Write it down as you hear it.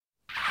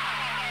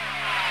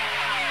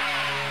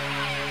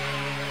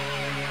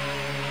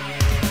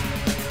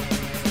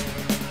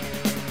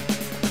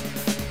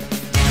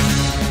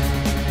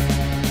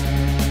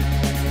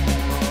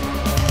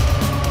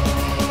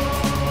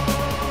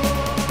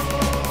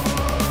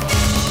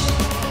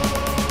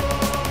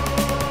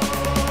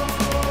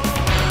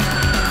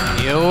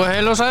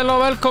Heil og sæl og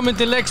velkomin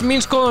til leiks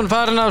mín skoðun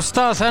farin af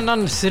stað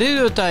þennan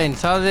þriðjudaginn.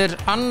 Það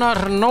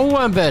 2.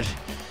 nóvember,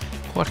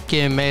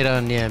 hvorki meira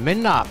en ég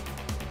minna.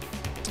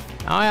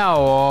 Já,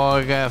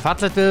 og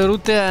fallegt viður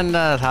úti en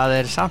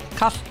það samt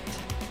kalt.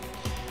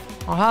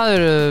 Og það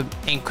eru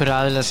einhverja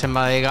aðilar sem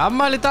að eiga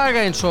afmæli í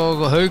dag eins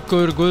og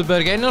Haukur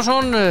Guðberg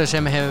Einarsson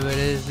sem hefur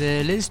verið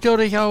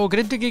liðsstjóri hjá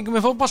Grindvíkingum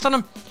í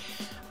fótboltanum.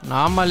 Hann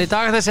á afmæli í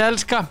dag þessi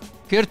elska,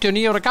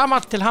 49 ára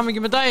gamall, til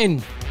hamingju með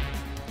daginn.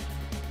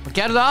 Og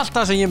gerðu allt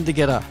það sem ég myndi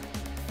gera.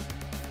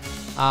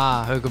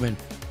 Haukur minn.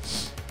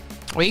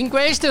 Og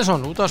Yngvi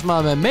Eysteinsson,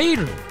 útvarpsmaður með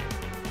Meiru.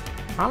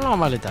 Hann á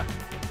afmæli í dag,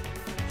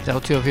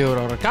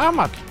 34 ára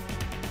gamall.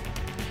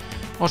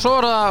 Og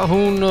svo það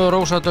hún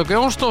Rósa Dögg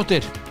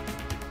Jónsdóttir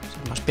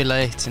sem að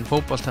spilaði eitt sinn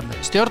fótbolta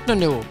með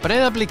Stjörnunni og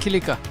Breiðabliki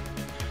líka.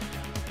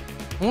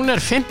 Hún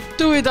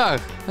 50 í dag,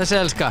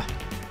 þessi elska.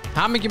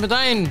 Hamingju með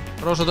daginn,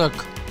 Rósa Dögg.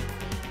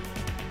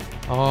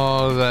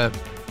 Og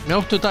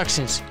njóttu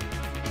dagsins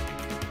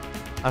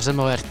þar sem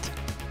þú ert.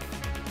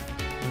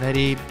 Hún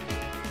í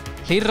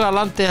hlýrra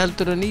landi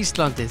heldur en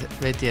Íslandi,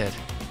 veit ég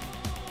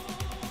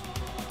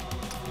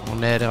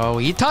Hún á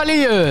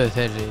Ítalíu,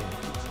 þeirri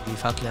í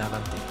fallega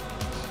landi.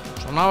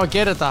 Svo ná að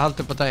gera þetta halda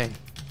upp á daginn,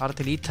 fara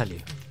til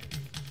Ítalíu.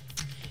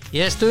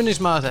 Ég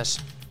stuðningsmaður þess.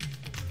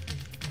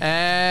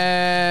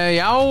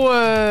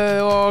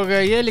 Og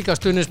ég líka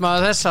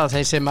stuðningsmaður þess að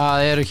þeir sem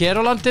eru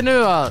hér á landinu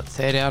að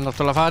þeir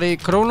náttúrulega fara í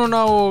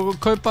Krónuna og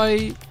kaupa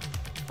í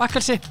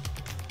bakkelsi.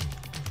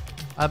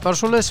 Það bara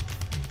svoleiðis.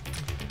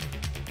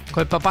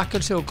 Kaupa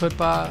bakkelsi og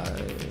kaupa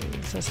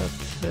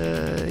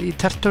í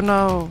tertuna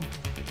og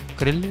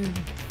grilli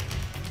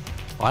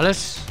og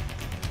alles.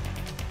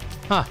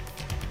 Það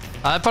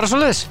bara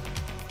svoleiðis.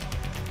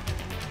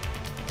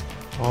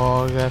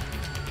 Og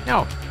já.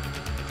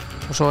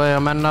 Og svo eiga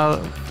menn að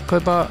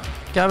kaupa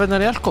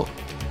gjafirnar í Elko.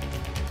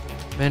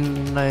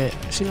 Vinna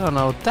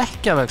síðan á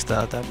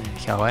dekkjavegstað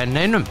hjá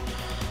N1.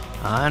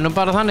 Það nú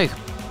bara þannig.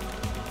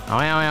 Já.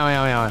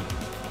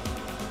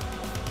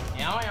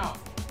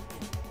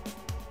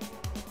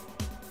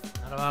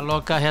 Það var að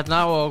loka hérna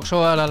og svo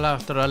það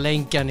aftur að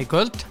lengja hann í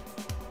kvöld.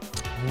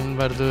 Hún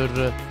verður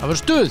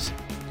stuð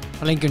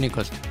að lengja hann í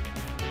kvöld.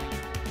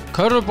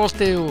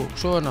 Körfubolti og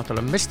svo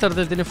náttúrulega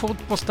meistaradeildin í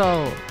fótbolta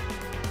og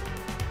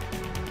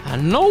það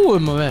nóg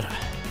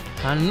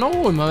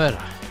að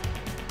vera.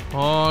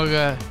 Og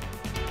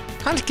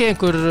kannski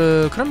einhver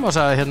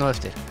krummasaga hérna á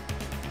eftir.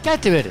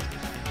 Gæti verið.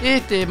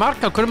 Hitti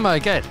marga krumma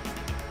í gær.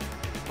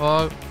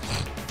 Og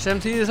sem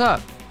þýðir það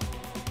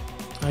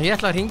að ég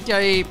ætla að hringja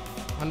í,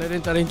 hann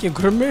reyndar engin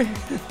krummi.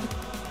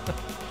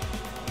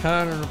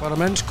 Hann nú bara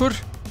mennskur,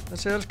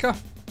 þessi elska.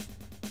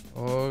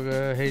 Og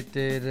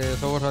heitir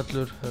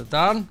Þórhallur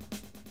Dan.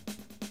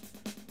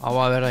 Á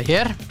að vera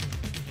hér.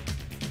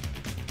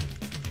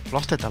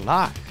 Flott þetta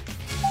lag.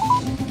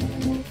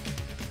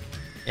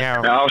 Já,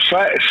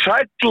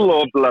 sæll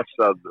og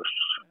blessaður.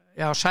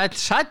 Já,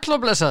 sæll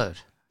og blessaður.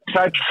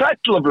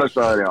 Sæll og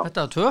blessaður, já.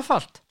 Þetta var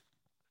tvöfalt.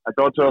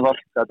 Þetta var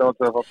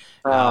tvöfalt.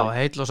 Já,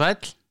 heill og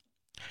sæll.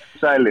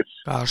 Sælir.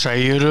 Hvað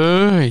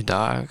segirðu í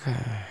dag?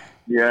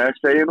 Ég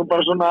segir nú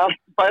bara svona allt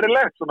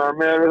bærilegt, svona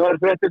með það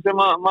fréttir sem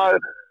maður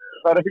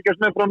það að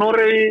fylgjast með frá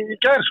Noregi í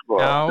gær, sko.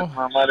 Já.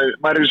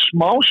 Maður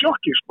smá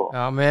sjokki, sko.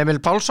 Já, með Emil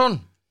Pálsson.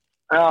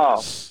 Já.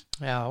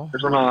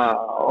 Svona,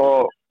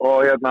 og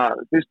hérna,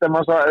 fyrst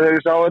þegar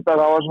ég sá þetta,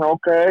 það var svona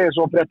ok,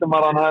 svo fréttum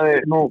maður hann hefði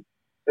nú,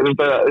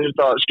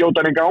 þetta skjóta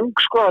hann í gang,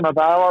 sko, þannig að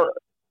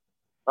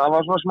það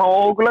var svona smá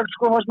ógulegt,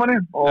 sko, fannst manni,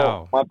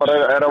 og maður bara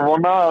að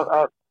vona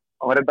að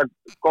það var reynda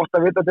gott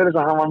að vita til þess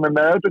að hann var með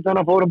meðautur þegar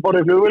hann fór borð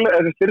í flugvél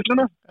eða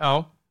styrluna. Já.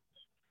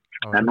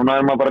 En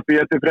núna maður bara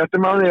býja til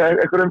fréttum af því,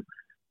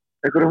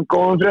 einhverjum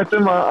góðum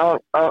fréttum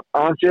að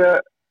hann sé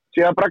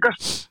að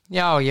braggast.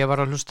 Já, ég var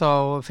að hlusta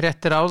á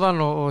fréttir áðan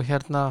og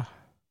hérna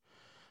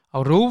á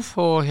RÚV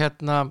og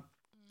hérna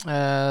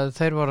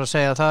þeir voru að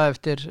segja það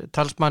eftir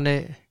talsmanni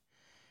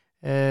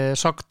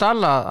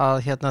Sogdal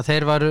að hérna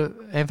þeir varu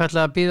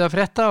einfaldlega að bíða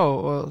frétta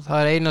og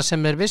það eina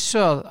sem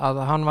vissu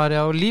að hann væri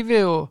á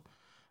lífi og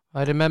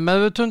væri með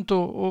meðvutund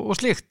og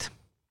slíkt.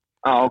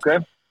 Ok.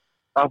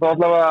 Það er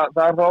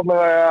þá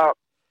allavega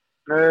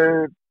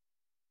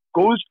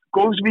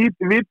góðs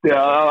viti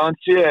að hann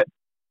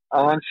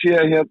sé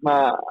hérna,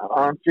 að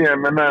hann sé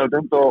með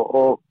meðvutund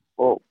og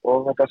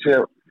þetta sé,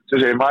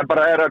 maður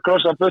bara að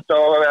krossa putta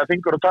og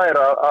fingur og tær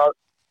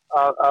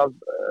að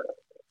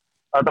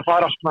þetta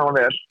fara allt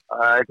náðan vel.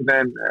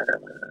 Einhvern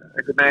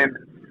veginn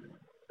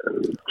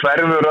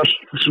hverfur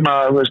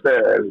svona, þú veist,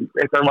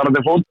 eitthvað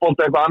varandi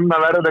fótbolta, eitthvað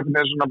annað verður einhvern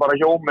veginn svona bara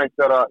hjómeitt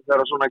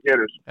þegar svona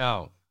gerist. Já.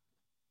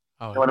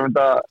 Ég var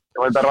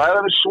að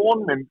ræða við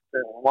soninn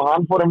og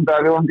hann fór að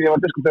ég var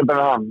að diskutera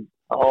með hann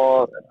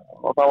og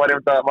þá var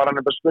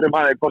hann að spyrja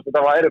hann hvort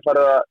þetta væri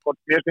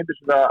hvort mér finnst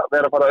þetta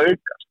vera að fara að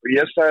aukast og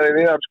ég sagði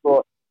við hann, sko,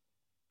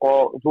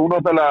 og þú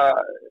náttúrulega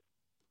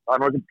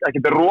það ekki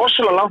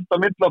rosalega langt á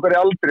milli okkar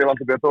í aldri,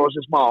 þó að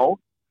sé smá,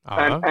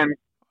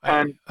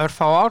 en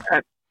örfá ár?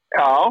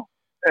 Já,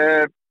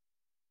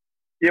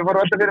 ég var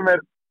alltaf fyrir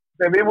mér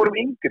þegar við vorum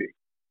yngri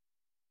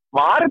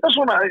var þetta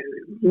svona,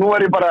 nú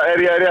er ég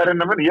að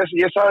reyna að muni,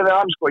 ég sagði það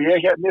hann, sko,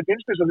 mér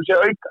finnst þess að þetta sé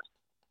aukast.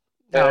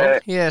 Já,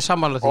 ég er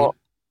sammála því.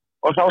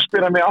 Og þá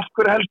spyr hann mig af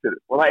hverju heldur.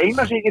 Og það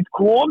eina sem ég get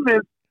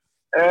komið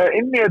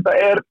inn í þetta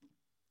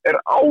er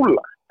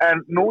álag. En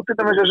nú til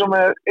dæmis eins og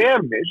með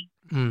Emil,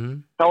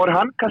 þá er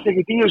hann kannski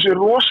ekki í þessu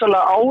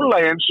rosalega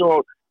álag eins og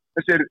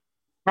þessir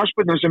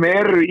knattspyrnum sem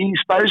eru í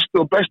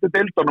stærstu og bestu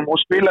deildunum og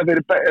spila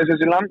fyrir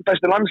þessi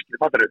bestu landslið,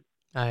 fattar þú?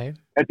 Nei.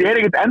 Þetta er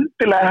ekkert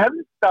endilega að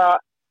henda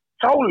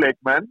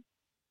þáleikmenn.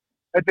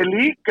 Þetta er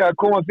líka að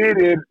koma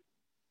fyrir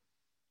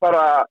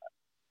bara,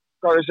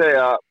 hvað ég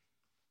segja,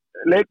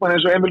 leikmann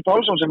eins og Emil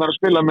Pálsson sem er að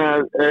spila með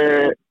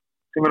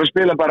sem er að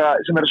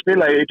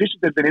spila í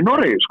fyrstudeildinni í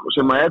Noregi, sko,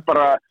 sem er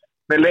bara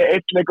með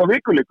eitt leik á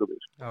viku líka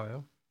við.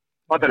 Já.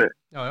 Fattar þið?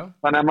 Já.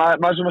 Þannig að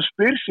maður svona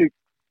spyr sig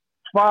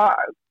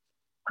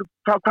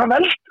hvað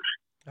veldur?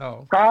 Já.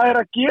 Hvað er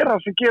að gera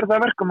sem gerir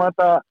það verkum að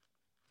þetta,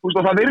 þú veist,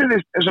 og það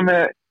virðist eins og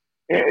með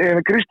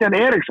Kristján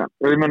Eriksson,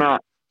 og ég meina,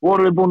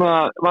 voru við búin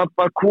að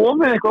var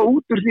komið eitthvað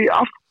út úr því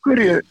af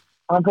hverju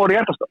hann fór í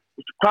hjartastopp?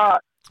 Hvað?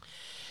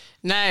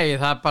 Nei,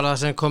 það er bara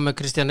það sem kom með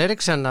Kristján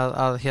Eriksson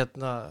að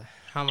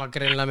hann var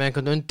greinilega með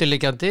einhvern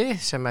undirliggjandi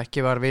sem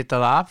ekki var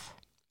vitað af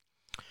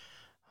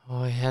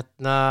og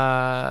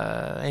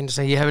einu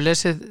sem ég hef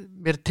lesið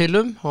mér til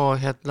og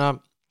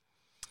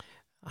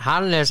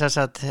hann er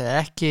sagt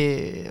ekki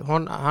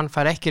hann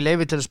fær ekki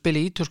leyfi til að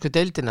spila í ítölsku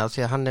deildina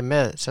því að hann er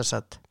með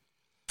sagt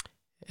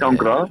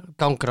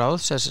gangráð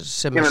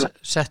sem er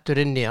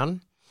settur inn í hann.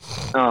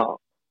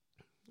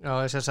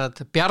 Já, þess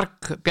að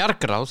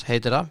Bjargráð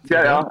heitir það.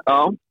 Já.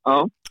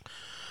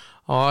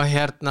 Og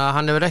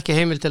hann hefur ekki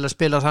heimild til að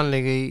spila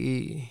þannleik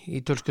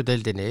í tölsku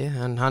deildinni,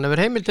 en hann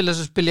hefur heimild til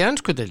að spila í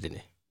ensku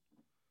deildinni.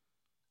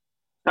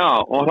 Já,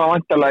 og þá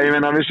vantarlega, ég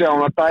meina, við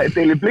sjáum að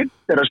Daley Blind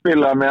er að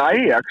spila með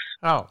Ajax.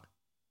 Já.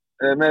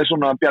 Með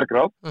svona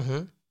Bjargráð.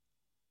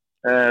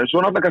 Svo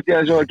náttúrulega kannski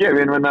að þessu að gefa,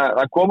 ég meina,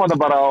 það kom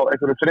það bara á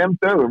einhverju 3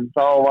 dögum,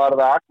 þá var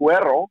það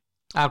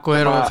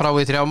Aguero frá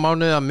í 3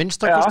 mánuði að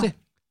minnstakosti.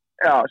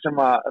 Já, sem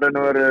að raun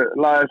og veru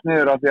lagðist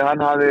niður af því að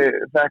hann hafi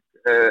fekk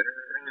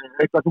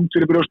eitthvað þungt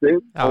fyrir brjóstið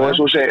og eins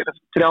og segir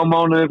 3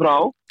 mánuði frá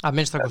að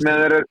minnstakosti með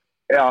þeir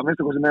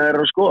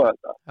eru að skoða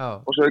þetta. Já.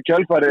 Og svo er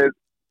kjölfarið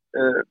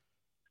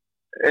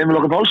Emil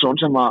Okkar Pálsson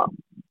sem að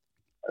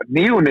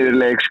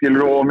nýjunniðurleik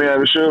skilur og með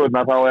við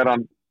sögurna þá er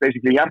hann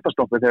basically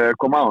hjartastoppið þegar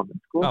kom á hann,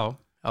 sko.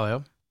 Já.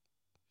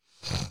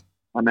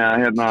 Þannig að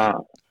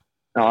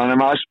þannig að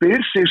maður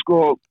spyr sig, sko,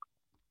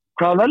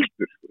 hvað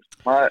veldur,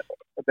 sko.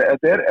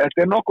 Þetta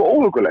er nokkuð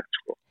óhugulegt,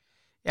 sko.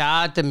 Já,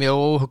 þetta er mjög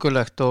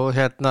óhugulegt og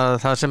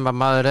það sem að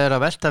maður er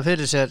að velta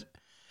fyrir sér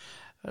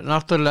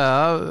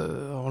náttúrulega,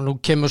 og nú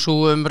kemur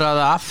svo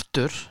umræða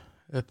aftur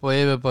upp á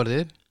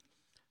yfirborði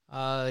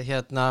að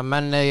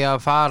menn eigi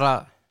að fara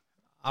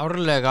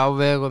árlega á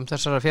vegum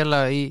þessara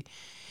félaga í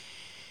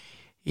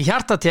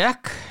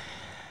hjartatekk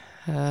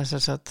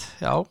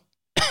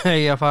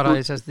eigi að fara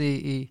í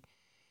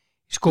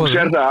skoðun. Þú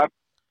sér það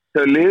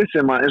þau lið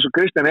sem að, eins og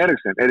Kristján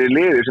Eriksson er í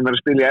liði sem er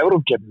að spila í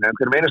Evrópkeppninni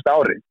hverjum einasta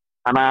ári,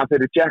 þannig að hann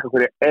fyrir tjekka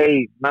hverju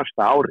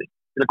einasta ári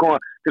til að koma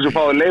til að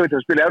fá leyfi til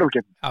að spila í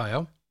Evrópkeppninni. Já.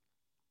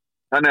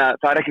 Þannig að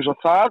það er ekki svo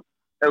það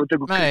ef við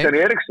tökum Kristján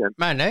Eriksson,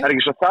 það er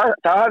ekki svo það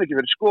hafi ekki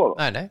verið skoðað.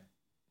 Nei.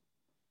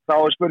 Þá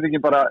er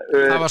spurningin bara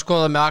það var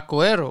skoðað með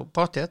Aguero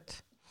pottet.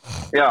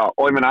 Já,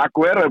 og ég meina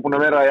Aguero er búin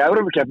að vera í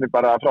Evrópukeppni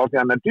bara frá því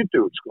hann er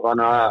 20, sko.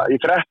 Þannig að í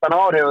 13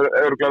 ár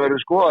hefur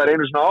verið skoðað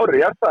einu svona ári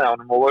í hjartaði á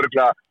hann og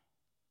örugglega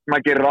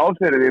maður gerir ráð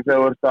fyrir því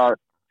þegar þú ert að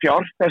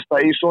fjárfesta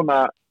í svona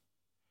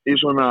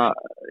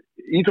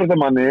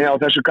íþróttamanni á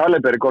þessu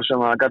kaliberi hvort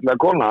sem að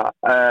gallega kona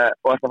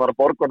og ert að fara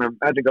borgunum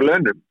hellinga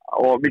launum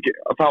og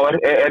þá er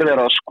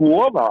verið að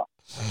skoða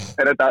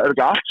þetta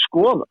örugglega allt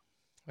skoða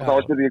og þá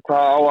veist við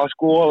hvað á að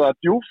skoða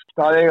djúpt,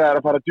 hvað eiga er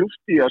að fara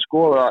djúpt í að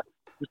skoða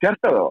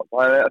hjartaði á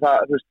það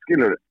þú veist,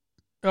 skilur við.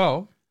 Já,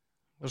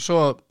 og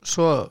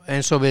svo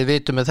eins og við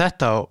vitum með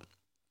þetta og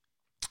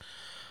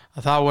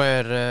að þá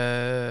er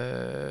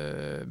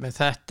með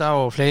þetta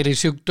og fleiri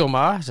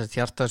sjúkdóma,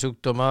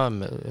 hjartasjúkdóma,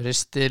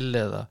 ristil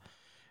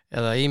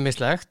eða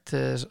ýmislegt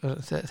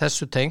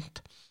þessu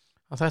tengt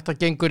að þetta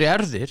gengur í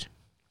erfðir.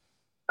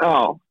 Já.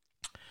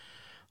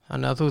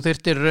 Þannig að þú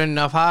þyrftir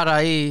raunin að fara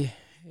í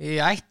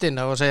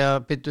ættina og segja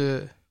byrju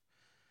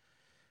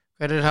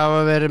hverjir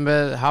hafa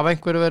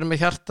einhverju verið með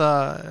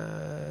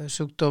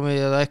hjartasjúkdómi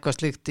eða eitthvað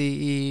slíkt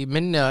í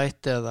minni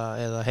ætt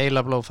eða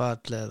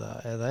heilablóðfall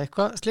eða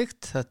eitthvað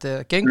slíkt.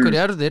 Þetta gengur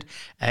í erfðir,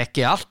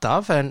 ekki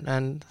alltaf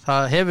en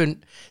það hefur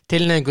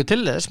tilhneigingu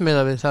til þess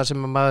miðað við það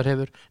sem maður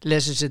hefur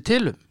lesið sér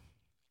til um.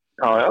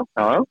 Já.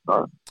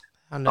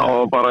 Þannig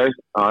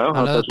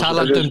að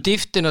talandi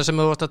dýftina sem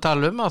þú vart að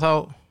tala um að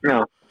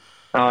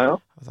þá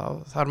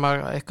þarf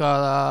maður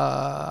eitthvað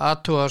að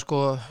athuga sko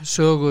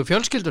sögu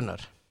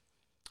fjölskyldunar.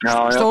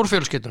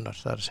 Stórfjölskyldunar,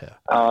 það er að segja.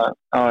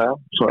 Já,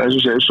 svo eins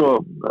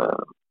og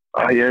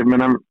segir, ég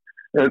meina,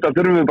 þetta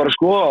þurfum við bara að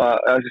skoða,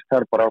 það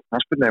er bara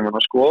knattspyrnunefndin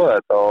að skoða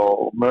þetta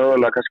og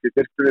mögulega kannski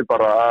þurfum við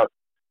bara að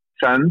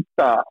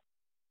senda,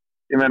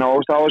 ég meina,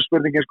 og þá er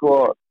spurningin sko,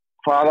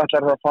 hvað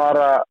ætlar það að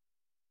fara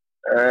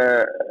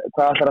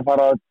hvað ætlar að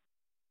fara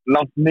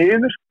langt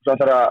niður, svo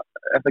ætlar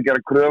að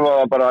gera kröfu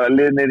að bara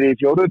liðnir í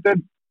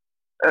fjóruðutöld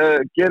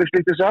gerir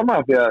slíktið sama,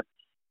 því að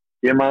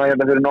ég man að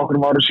hérna fyrir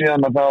nokkrum árum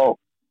síðan að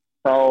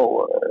þá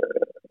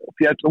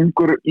fjall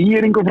ungur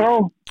íringu frá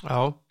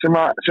sem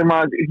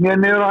að hnið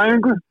niður á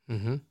æfingu.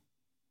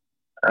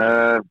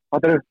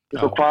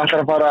 Svo hvað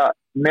ætlar að fara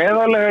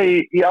meðalega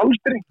í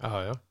aldri.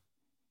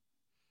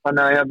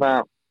 Þannig að hérna,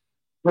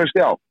 þú veist,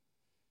 já,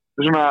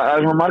 það er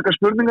svona margar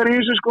spurningar í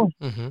þessu, sko,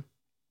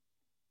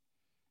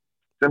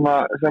 sem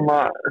að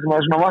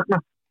svona vakna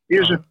í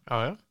þessu.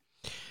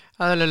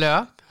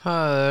 Aðeinslega,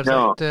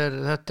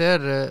 þetta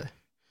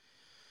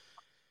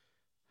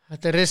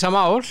er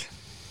risamál.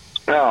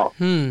 Já.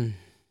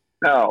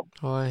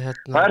 Og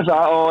hérna. Það er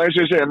það, og eins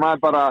og ég segi,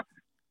 maður bara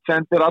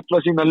sendir alla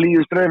sína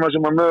líu streyma sem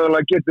maður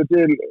mögulega getur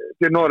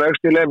til Noregs,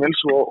 til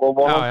Emils og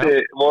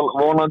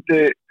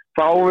vonandi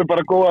fáum við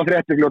bara góða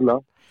fréttir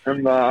fljótlega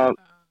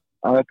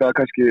að þetta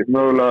kannski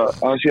mögulega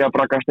að sé að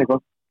braggast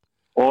eitthvað.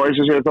 Og eins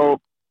og ég segi þá,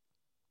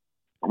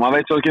 maður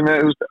veit svo ekki með,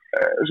 við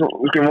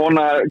skulum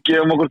vona að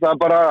gefum okkur það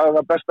bara að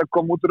það best að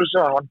koma út úr þessu,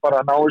 að hann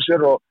bara náir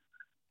sér og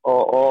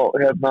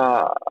hérna,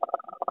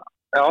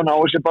 já,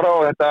 náir sér bara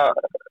og þetta,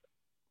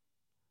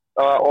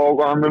 og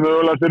hann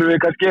mögulega þurfum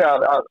við kannski að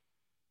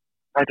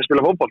hætta að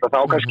spila fótbolta,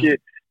 þá kannski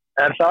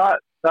er það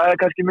er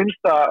kannski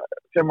minnsta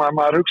sem að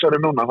maður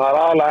hugsaður núna, það er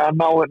aðalega að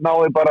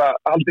náði bara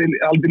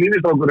haldi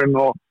línistrákurinn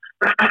og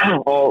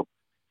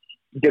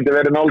getur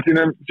verið náð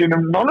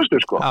sínum nánustu,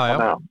 sko.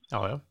 Já.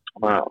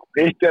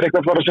 Eitt er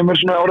eitthvað bara sem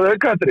svona orðið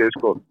aukaðrið,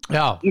 sko.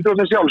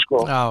 Íþróttin sjálf, sko.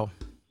 Já,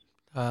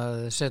 það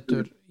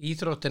setur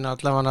íþróttina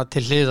allavega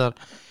til hliðar í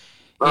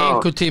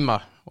einhver tíma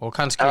og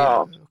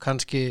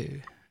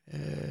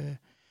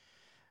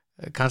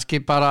kannski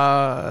bara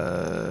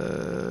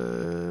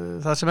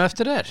það sem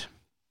eftir er.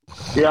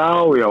 Já,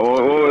 og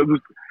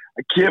við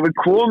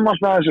komum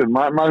alltaf þessu.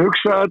 Maður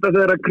hugsaði þetta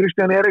þegar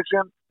Kristján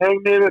Eriksen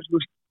hegni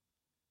yfir,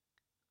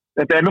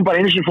 þetta er nú bara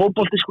eins og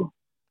fótbolti, sko.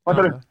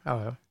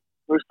 Já.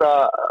 Þú veist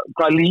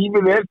hvað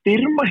lífið er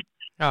dýrmætt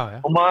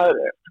og maður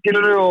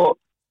skilur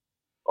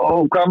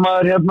og hvað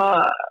maður hérna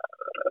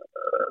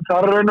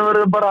þar raun og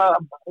veru bara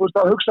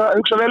að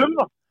hugsa vel um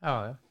það. Já,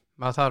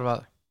 maður þarf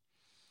að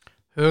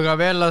huga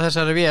vel að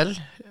þessari vél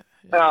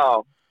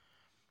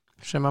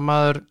sem að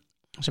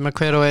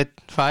hver og einn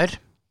fær.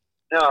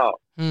 Já,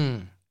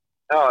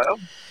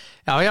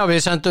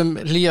 við sendum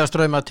hlýja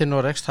strauma til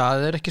Noregs, það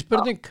er ekki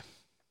spurning.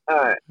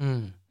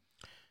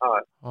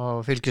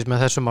 Og fylgist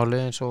með þessu máli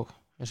eins og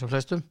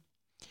flestum.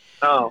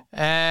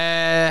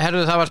 Herru,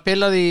 það var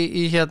spilað í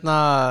hérna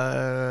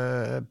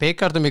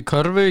bikarnum í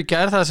körfu í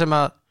gær, það sem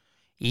að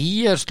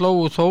ÍR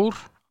slógu Þór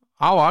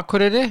á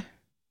Akureyri.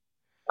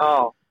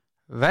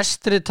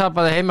 Vestri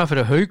tapaði heima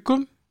fyrir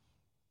Haukum.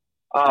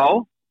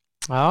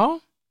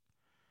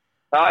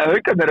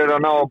 Haukarnir eru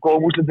að ná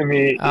góðum úrslitum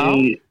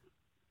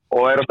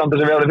og eru að standa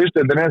sem við árið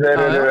fyrstöldinni, þeir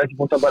eru ekki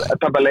búin að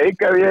tapa leik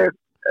ef ég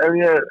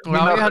ég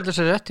heldur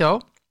sér rétt, já.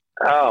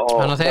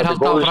 Þannig að þeir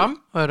halda áfram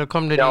og eru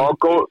komnir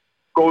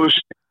góðu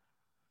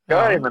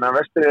ég menna,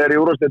 Vestri er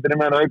í úrvalsdeildinni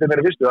meðan Haukarnir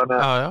eru fyrstu,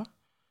 þannig að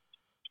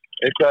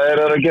eitthvað er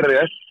að gera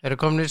rétt. Þeir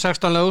eru komnir í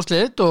 16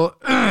 úrslit og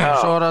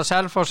svo er það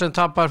Selfoss sem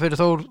tapar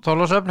fyrir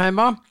Þorlákshöfn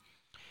heima.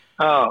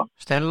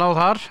 Steinlá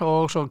þar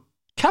og svo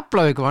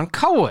Keflavík vann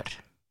KR.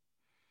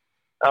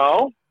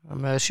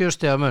 Með 7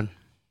 stiga mun.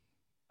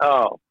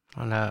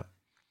 Þannig að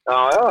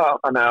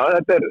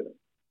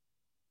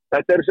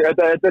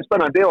þetta er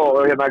spennandi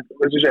og hérna,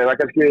 eins og segja, það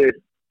kannski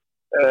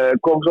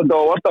kom svolítið á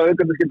óvart að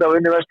Haukarnir skyldi að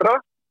vinna í Vestra,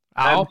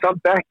 en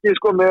samt ekki,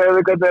 sko, með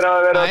Haukarnir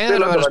að vera að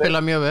spila. Að spila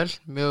mjög vel.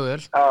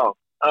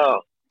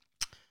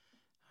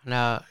 Þannig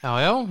að,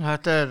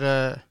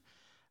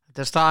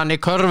 þetta er staðan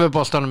í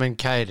körfuboltanum minn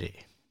kæri.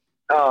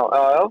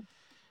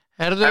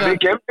 En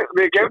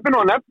við gefum nú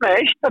að nefna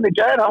eitt þannig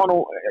gæri, það var nú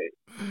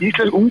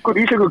ungur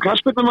íslenskur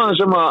knattspyrnumaður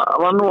sem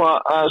var nú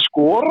að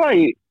skora í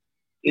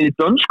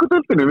dönsku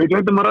deildinni, við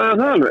glemdum að ræða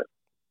það alveg.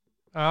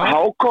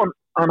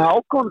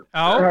 Hákon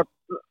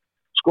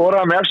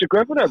skoraði með FC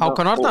Kaupmannahöfn.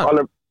 Hákon Arnar?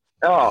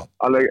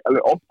 Alveg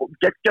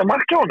geggja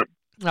mark hjá honum.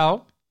 Já,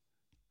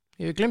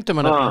 við glemdum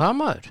að nefna það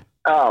maður.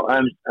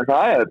 En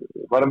það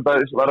var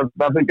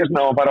að fylgjast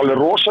með og bara alveg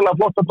rosalega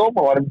flotta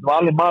dóma, var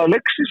valið maður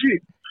Lexis í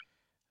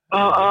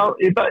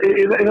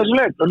þessu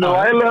leik, þannig að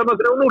ægilega þarna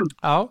 3-0.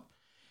 Já,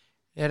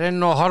 ég er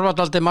inn og horfa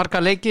alltaf marga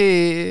leiki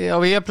á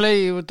Viaplay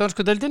í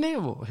dönsku deildinni.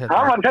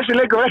 Þessi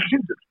leik var ekki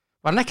sýndur.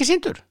 Var hann ekki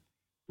sýndur?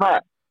 Nei,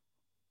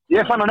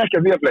 ég fann hann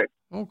ekki á Viaplay.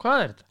 Hvað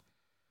er þetta?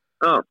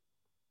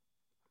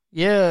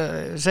 Ég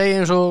segi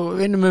eins og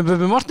vinnum með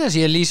Bubi Mortens,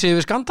 ég lýsi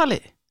yfir skandali.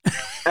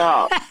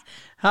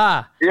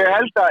 Ég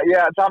held að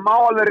það má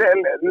alveg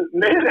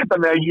leiðrétta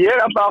mig að ég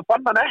alltaf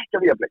fann hann ekki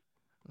á Viaplay.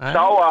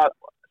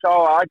 Sá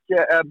að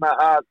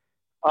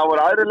það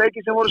voru aðri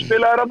leiki sem voru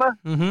spilaðir hana,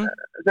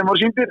 sem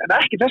voru sýndir, en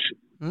ekki þessi.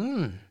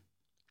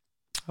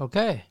 Ok.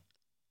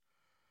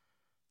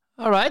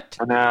 All right.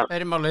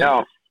 Erum alveg.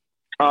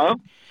 Og hann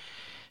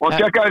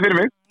tjekkaði fyrir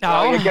mig.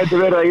 Ég geti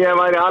verið að ég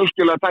væri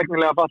algjörlega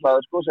tæknilega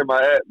fallaður, sko, sem að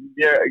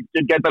ég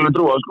geti alveg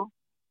trúað, sko.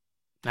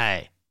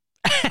 Nei.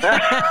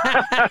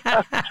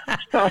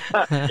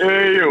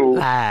 Jú,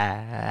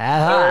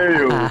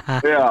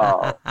 já.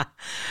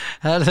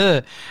 Herðu,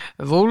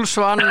 Wolves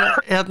vann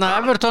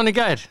Everton í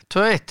gær,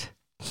 2-1.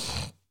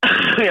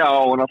 Já,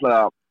 og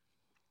náttúrulega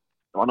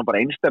það var nú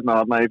bara einstefna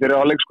þarna í fyrir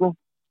hálfleik, sko.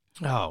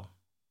 Já.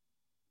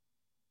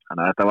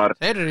 Þannig að þetta var...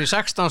 Þeir eru í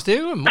 16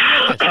 stigum.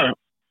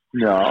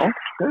 Já,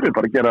 þeir eru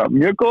bara að gera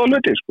mjög góða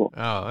hluti, sko.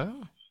 Já.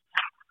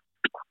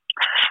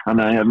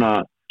 Þannig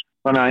að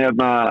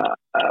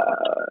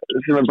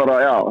sem er bara,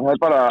 já, það er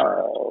bara,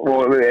 og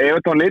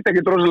Everton leit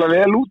ekki drosalega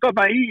vel út af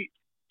það í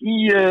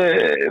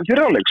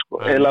fyrirháleik, sko,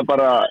 eða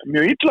bara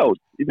mjög illa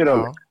út í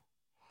fyrirháleik.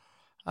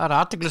 Það er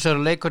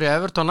athyglisverður leikur í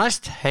Everton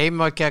næst,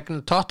 heima gegn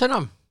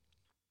Tottenham.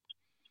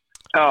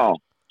 Já,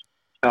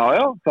 það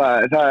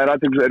er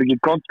athyglisverður, er ekki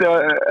Conte,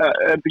 er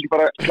þetta ekki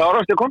bara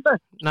klárast í Conte?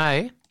 Nei.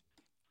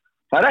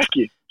 Það er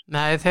ekki?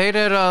 Nei, þeir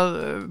eru að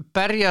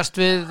berjast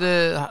við,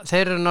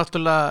 þeir eru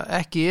náttúrulega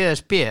ekki í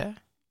ESB.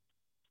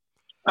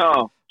 Já.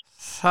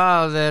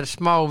 Það er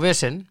smá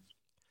vissin.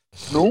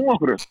 Nú,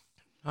 okkur.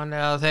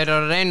 Þannig að þeir eru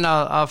að reyna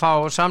að fá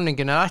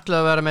samningin er ætlað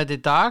að vera með þetta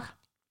í dag.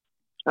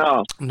 Já.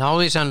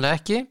 Náði sannlega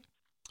ekki.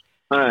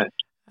 Nei.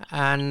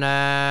 En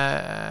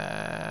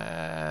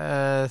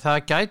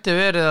það gæti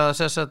verið að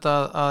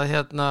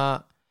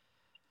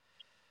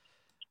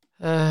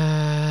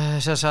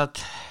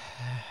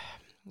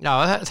já,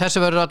 þessi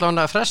verður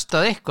allavega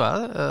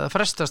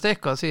frestast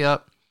eitthvað því að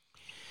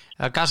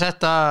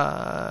Gazzetta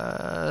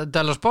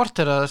dello Sport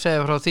er að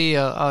segja frá því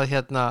að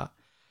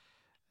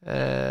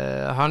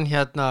hann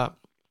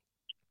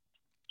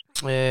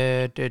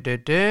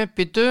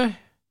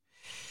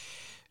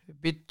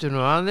býtu nú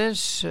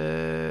aðeins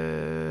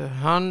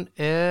hann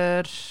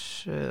er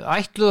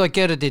ætluð að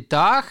gera þetta í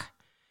dag.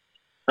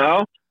 Já.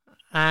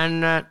 En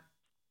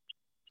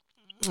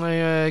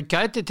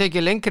gæti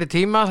tekið lengri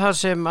tíma þar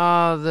sem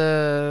að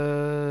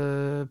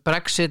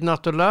Brexit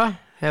náttúrulega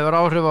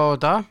hefur áhrif á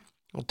þetta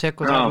og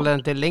tekur þar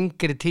leiðandi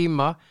lengri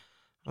tíma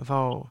að fá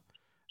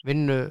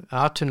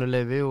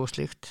atvinnuleyfi og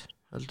slíkt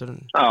heldur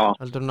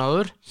en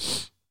áður.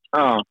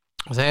 Já.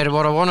 Og þeir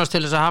voru að vonast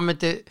til þess að hann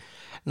myndi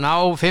ná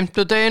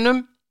 50 deginum.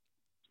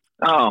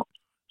 Já.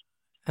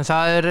 En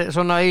það er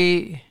svona í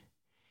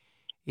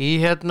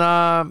þeir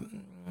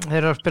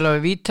eru að spila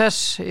við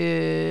Vitesse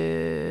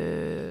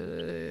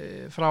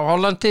frá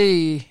Hollandi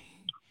í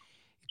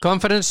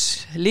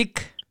Conference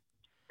League.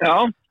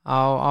 Já.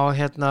 Á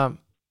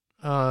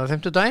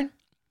 50 daginn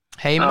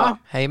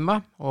heima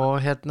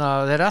og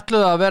þeir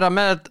ætluðu að vera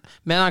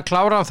meðan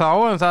kláran þá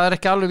en það er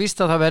ekki alveg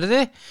víst að það verði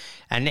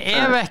en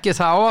ef ekki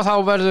þá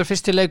verður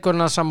fyrsti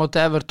leikurinn að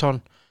móti Everton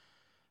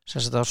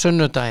sem sagt á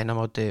sunnudaginn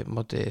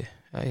móti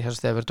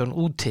Everton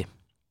úti.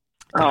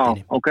 Já,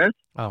 ok.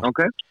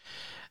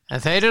 En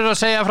þeir eru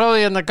að segja frá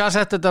því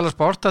Gazzetta dello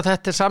Sport að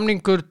þetta er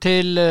samningur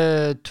til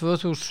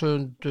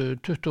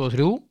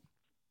 2023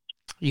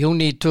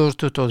 júní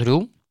 2023.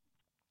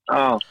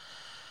 Já.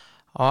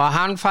 Og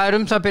hann fær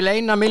það bil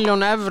 1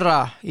 milljón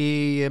evra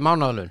í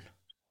mánaðarlaun.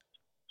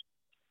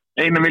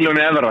 1 milljón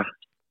evra?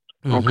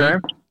 Ok.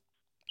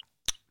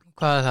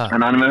 Hvað er það?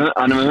 En hann er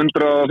með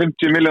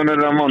 150 milljónir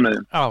á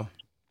mánuði? Já.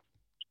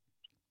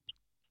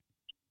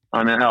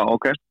 Já,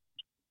 ok.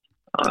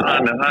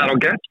 Það er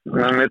ok.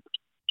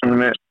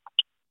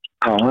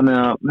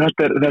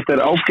 Þetta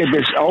er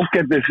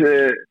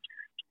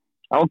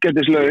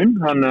ágætis laun.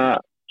 Hann er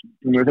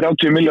með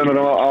 30 milljónir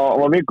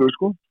á viku,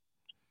 sko.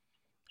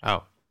 Já.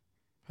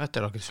 Þetta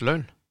er okkur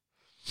laun.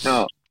 Já.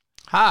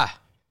 Hæ?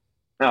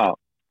 Já.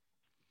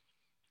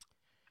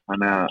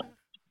 Þannig að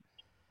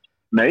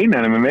nei,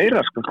 hann er með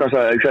meira, sko. Hvað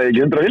sagði ég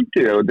ekki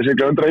 150? Þetta er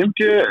cirka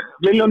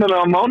 150 milljónir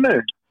á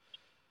mánuði.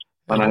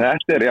 Þannig að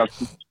þetta er,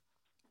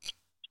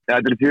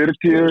 þetta er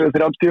 40,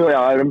 30,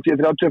 já, það er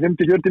 30,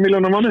 50, 40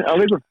 milljónir á mánuði á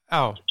viku.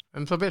 Já,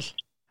 það bil.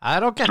 Það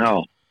er okkur. Já.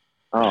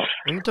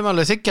 Myndum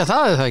alveg þykja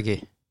það, er það ekki?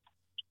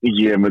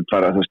 Ég mynd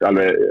bara,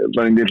 alveg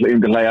yndir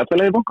hlæði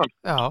allalega í bókan.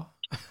 Já.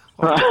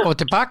 Og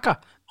tilbaka.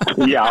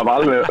 Já,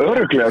 alveg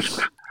öruglega,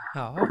 sko.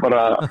 Já.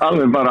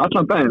 Alveg bara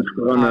allan daginn, sko.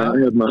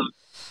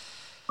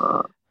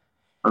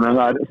 Þannig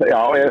að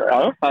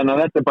þannig að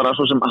þetta er bara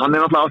svo sem, hann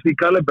er náttúrulega á því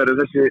kaliberi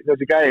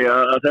þessi gæi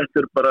að þetta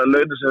er bara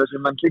launin sem þessi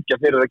menn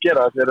liggja fyrir að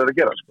gera þegar þeir eru að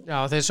gera, sko. Já,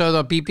 þeir sögðu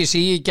á BBC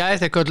í gæi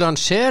þeir kölluðu hann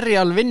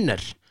serial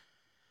winner.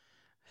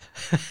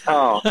 Já,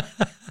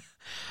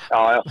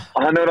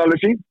 hann er alveg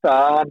fínt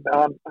að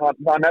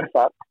hann er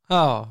það.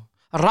 Já,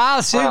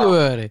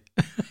 raðsigurveri.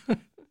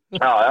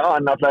 Já,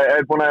 hann alltaf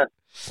er búin að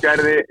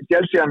gerði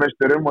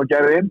Chelsea-meisturum og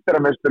gerði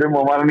Inter-meisturum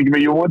og var hann ekki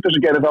með Juventus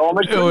og gerði það á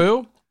meisturum. Jú.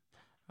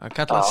 Það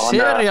kallar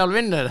serial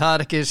winner, það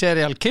er ekki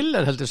serial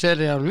killer heldur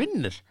serial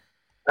winner.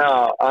 Já,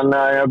 þannig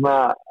að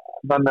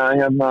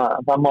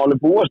það má alveg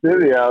búast við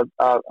því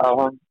að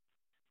hann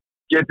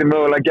geti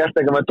mögulega gert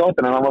eitthvað með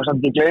Tottenham, hann var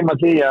samt ekki gleyma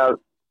því að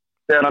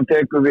þegar hann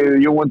tekur við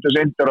Juventus,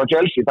 Inter og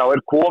Chelsea þá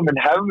er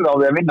komin hefð á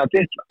því að vinna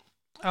titla.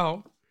 Já.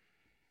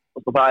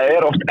 Og það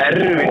er oft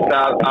erfitt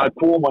að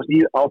komast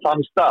á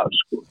þann stað,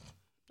 sko.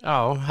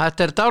 Já,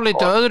 þetta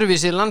dálítið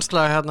öðruvísi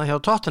landslag hérna hjá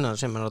Tottenham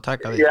sem að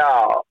taka við.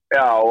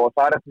 Já, og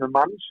það með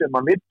mann sem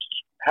að vill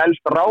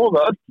helst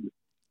ráða öllu.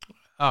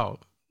 Já,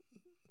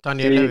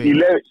 Daniel Levy.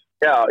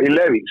 Í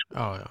Levy, sko.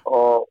 Já.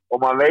 Og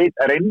maður veit,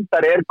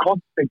 reyndar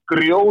Conte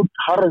grjót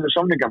harður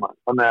samningamann,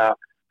 þannig að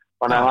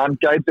hann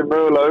gæti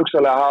mögulega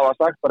hugsalega að hafa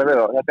sagt bara við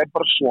það, þetta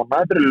bara svona,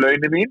 þetta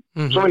launin mín,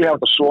 svo vil ég hafa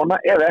þetta svona,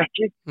 eða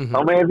ekki, þá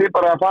megir þið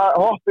bara hoppa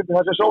upp í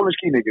þessi sólin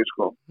skín ekki,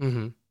 sko.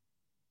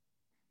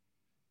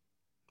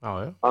 Já.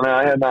 Þannig að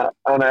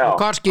já.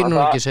 Hvar skínur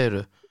hún ekki,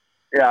 segirðu?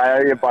 Já,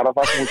 ég bara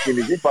það sem hún skín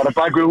ekki, bara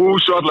bak við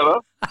hús og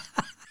allavega.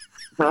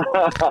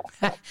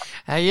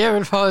 Ég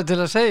vil fá þið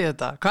til að segja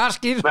þetta. Hvar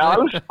skínur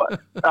hún?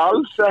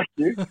 Alls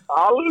ekki.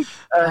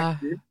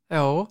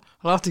 Já,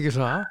 láttu ekki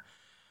svona.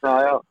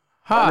 Já.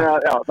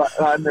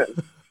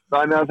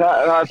 Þannig að það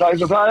er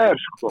eins og það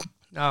sko.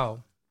 Já.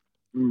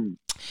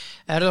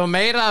 Er það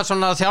meira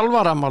svona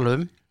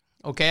þjálfaramálum?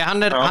 Ok,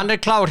 hann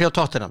er klár hjá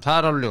Tottenham, það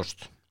er alveg ljóst.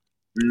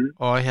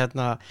 Og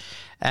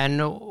en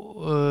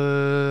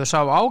sá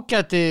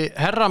ágæti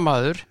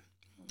herramaður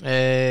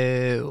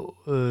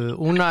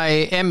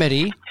Unai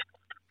Emery,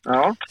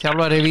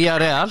 þjálfari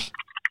Villarreal,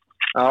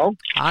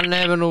 hann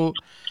hefur nú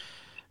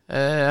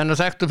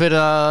þekktur fyrir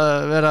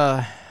að vera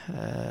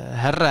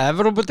herra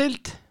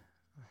Evrópudeild.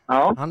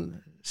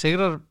 Hann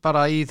sigrar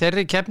bara í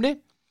þeirri keppni.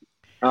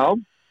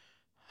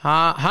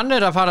 Hann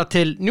er að fara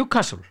til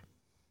Newcastle.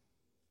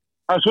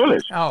 Það er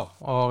svoleiðis. Já,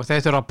 og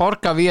þeir þurfa að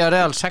borga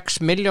Villarreal 6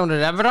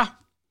 milljónir evra,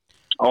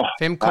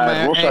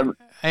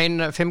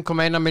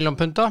 5,1 miljón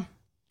punda.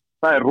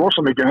 Það er rosa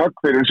mikið högg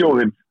fyrir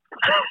sjóðinn.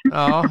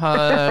 Já,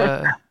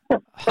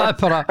 það er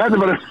bara...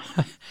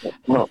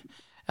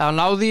 Já,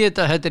 náði ég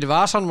þetta í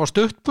vasanum og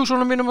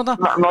stuttbuxunum mínum þetta.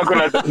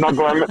 Nákvæmlega.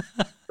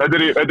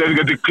 Þetta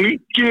er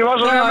klinki í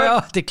vasanum.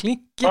 Já, þetta er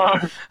klinki.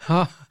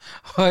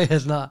 Og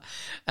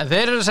en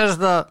þeir eru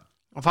semst að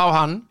fá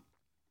hann.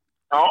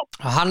 Já.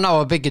 Hann á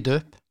að byggja þetta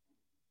upp.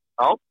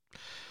 Já.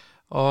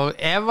 Og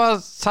ef að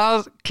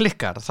það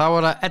klikkar, þá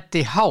er það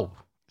Eddie Howe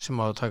sem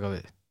á að taka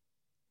við.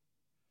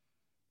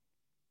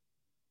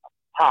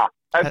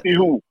 Eddie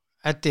Howe?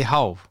 Eddie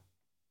Howe.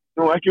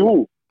 Nú, ekki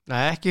Howe?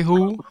 Nei, ekki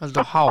Howe,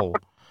 heldur Howe.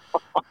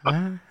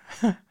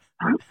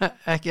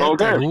 Ekki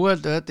Eddie Howe,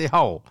 heldur Eddie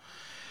Howe.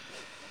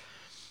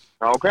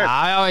 Ok.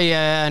 Já,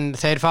 en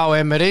þeir fá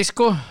Emery,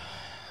 sko.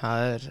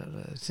 Það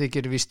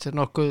þykir víst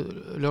nokkuð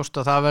ljóst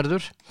að það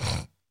verður.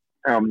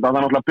 Já, það er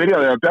náttúrulega að byrja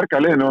því að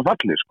bjarga liðinu og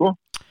falli, sko.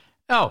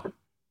 Já,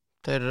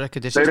 þeir eru ekki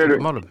til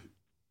sérstökum málum.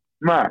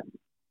 Nei.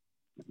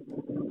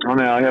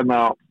 Þannig að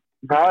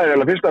það er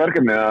eiginlega fyrsta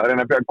verkefni að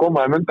reyna að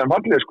koma þeim undan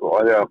falli, sko.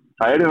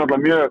 Það er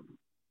náttúrulega mjög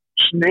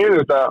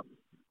sniðugt að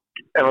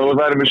ef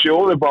það er með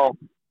sjóð upp á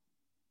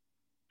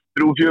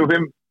 3, 4,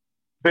 5,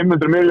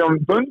 500 miljón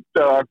pund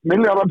eða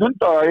miljardar pund,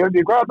 ég veit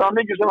ekki hvað, það er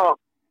mikið sem það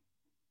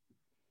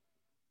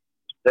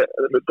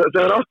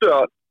er áttu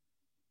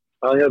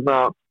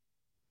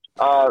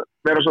að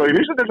vera svo í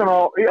vísendilsan á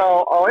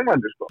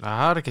Englandi, sko.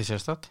 Það er ekki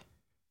sérstætt.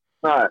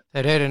 Nei.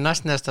 Þeir eru í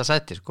næsta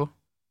sæti, sko.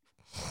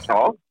 Já,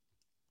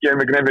 gefum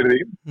mig grein fyrir því.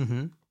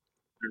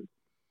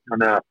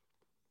 Þannig að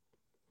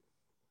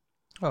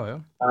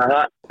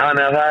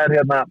þannig að það er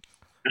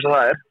eins og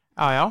það er.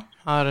 Já,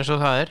 það er eins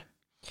og það er.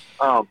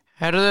 Já.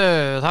 Herðu,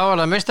 þá var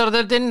það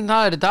meistaradeildin,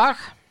 það er í dag.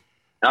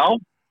 Já.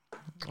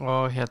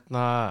 Og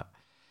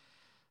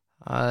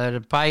það er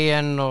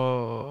Bayern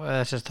og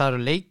það eru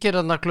leikir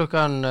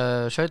klukkan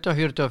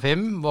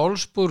 17:45,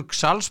 Wolfsburg,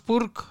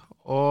 Salzburg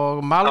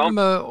og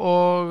Malmö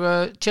og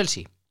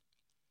Chelsea.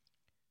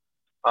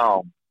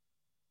 Já,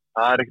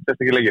 það er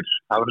ekki leikir,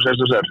 það verður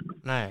sérst og sér.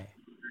 Nei.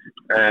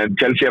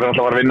 Chelsea er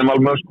alltaf að vinna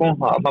Malmö, sko,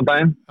 allan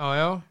daginn.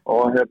 Já.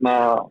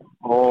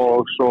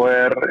 Og svo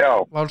er,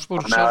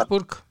 Wolfsburg,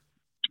 Salzburg.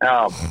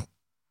 Já.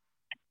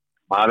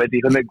 Maður veit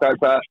ekki hvernig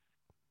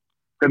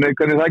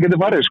það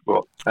getur farið,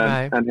 sko.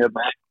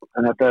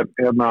 En þetta er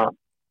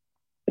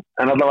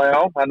en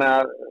allavega þannig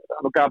að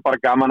það er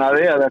bara gaman að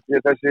því að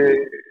þessi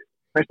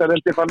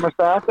meistaradeildi fann með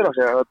stað aftur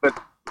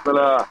þetta er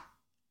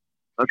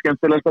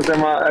skemmtilegsta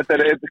sem að þetta er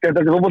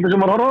skemmtilegsta fótbolti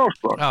sem maður horfir á,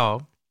 sko. Já.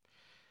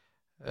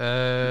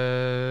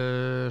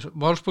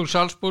 Wolfsburg,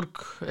 Salzburg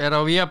er á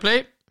Viaplay.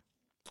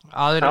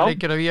 Aðrir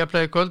leikir á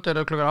Viaplay í kvöld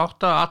eru klukkan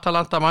 8,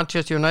 Atalanta,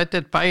 Manchester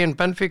United, Bayern,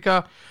 Benfica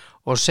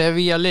og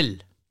Sevilla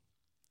Lille.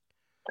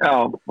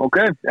 Já, ok.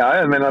 Já,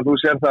 ég meina að þú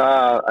sér það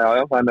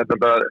þannig að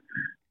þetta er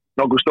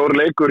nokkuð stór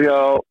leikur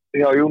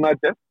hjá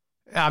United.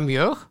 Já,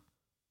 mjög.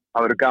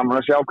 Það verður gaman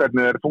að sjá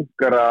hvernig þeir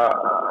funkar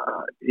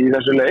í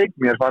þessu leik.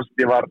 Mér fannst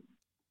ég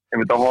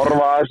myndi að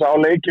horfa þess á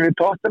leiki við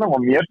Tottenham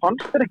og mér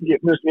fannst þeir ekki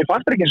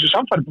eins og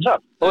samfærið það.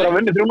 Það var að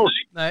vinna 3-0.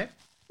 Nei.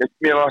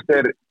 Mér fannst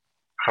þeir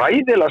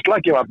hræðilega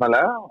slakið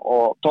varnarlega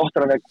og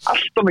Tottenham vekk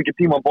alltaf mikið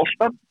tíma á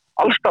boltan,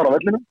 allstar á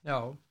vellinum. Já,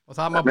 og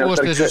það maður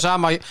búist þessu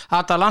sama.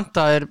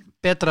 Atalanta er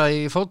betra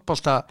í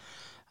fótbolta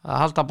að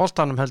halda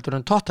boltanum heldur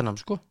en Tottenham,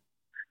 sko.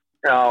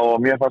 Já, og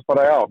mér fannst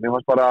bara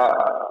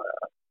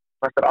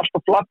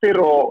alltaf flattir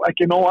og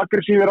ekki nóg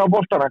aggressífir á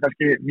boltana.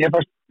 Kannski,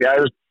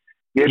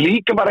 ég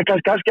líka bara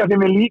kannski að því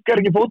mér líkar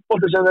ekki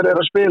fótbolti sem þeir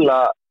eru að spila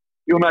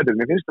United,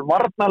 mér finnst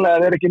varnarlega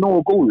að þeir ekki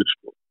nógu góðir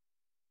sko.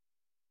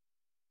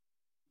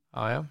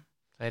 Já,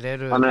 þeir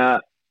eru þannig að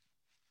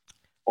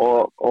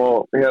og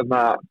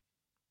hérna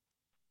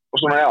og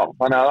svona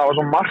þannig að það var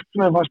svo margt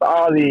sem ég fannst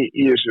að í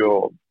þessu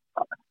og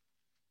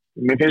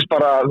mér finnst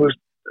bara, þú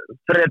veist,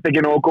 Fred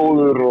ekki nógu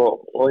góður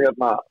og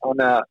hérna,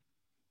 þannig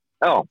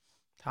að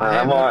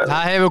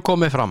það hefur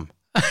komið fram.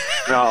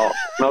 Já,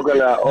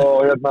 nákvæmlega og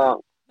hérna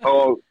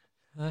og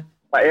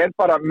það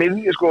bara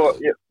miðju sko,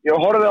 ég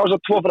horfði á þess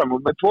að 2 fram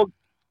með 2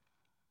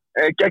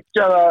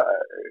 geggjaða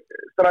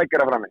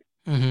strækjara frammi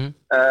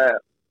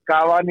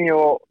Cavani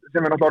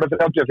sem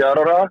náttúrulega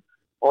 34 ára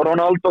og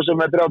Ronaldo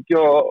sem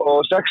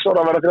 36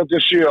 ára verða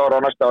 37 ára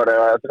á næsta ári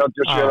eða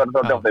 37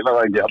 verða 38, ég veit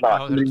það ekki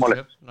alltaf líkmáli.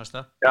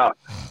 Já,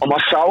 og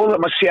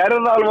maður sér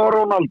það alveg á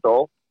Ronaldo,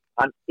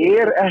 hann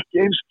ekki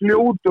eins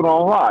fljótur og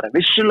hann var,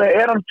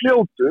 vissulega hann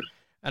fljótur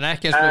en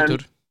ekki eins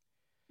fljótur.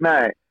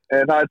 Nei,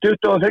 það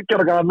 23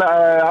 ára kann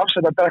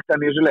afsetta drekkan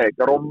í þessu leik,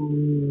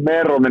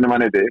 Romero minnum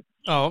hann heiti.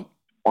 Já.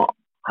 Og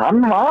hann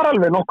var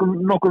alveg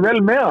nokkuð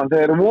vel með hann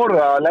þegar þeir voru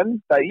að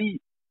lenda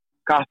í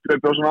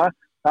kapplaupi og svona.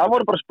 Það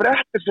voru bara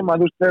sprettir sem að,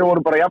 þú veist, þeir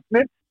voru bara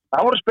jafnir.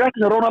 Það voru sprettir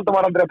sem Ronaldo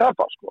var aldrei að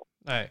tapa, sko.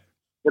 Nei.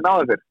 Ég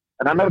náði þeir.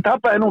 En hann að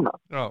tapa þið núna.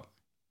 Já.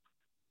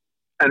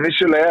 En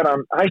vissulega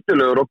hann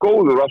hættulegur og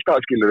góður og alltaf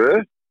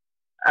skilur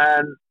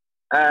en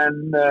hann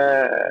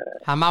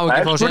má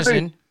ekki fá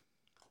sénsinn.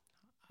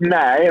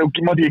 Nei,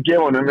 þú mátti ekki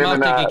gefa honum. Þú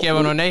mátti ekki gefa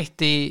honum neitt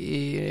í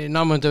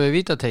námundu við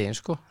vítategin,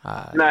 sko.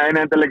 Nei,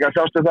 nefnilega,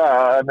 sjástu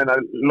það,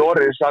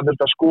 Loris hann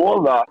þurfti að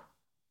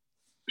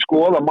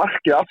skoða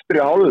markið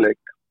aftur í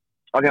hálfleik.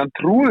 Af því hann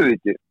trúði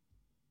ekki.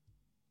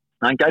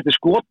 Hann gæti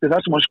skotið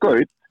þar sem hann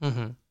skaut,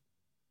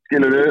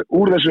 skilurðu,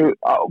 úr þessu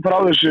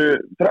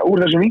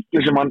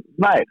vinkli sem hann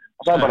nær.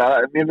 Það er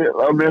bara,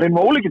 mér reynum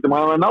ólíkindum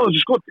að hann náði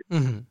þessu skoti.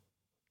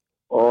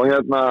 Og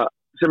hérna,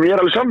 sem ég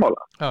alveg sammála.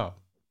 Já.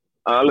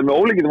 Alveg með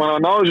ólíkindum að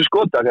hann náði þessu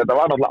skoti, því þetta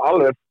var náttúrulega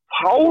alveg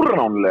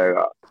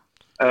fáránlega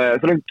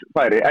þröngt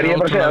færi. En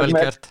ég bara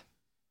segja,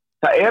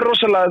 það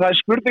rosalega, það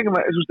spurningum,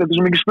 þetta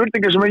svo mikið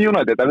spurningir sem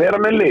United, að vera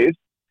með lið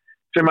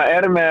sem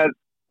með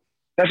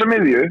þessa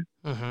miðju,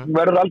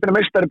 verður aldrei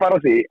meistari bara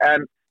því,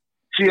 en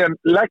síðan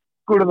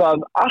leggur það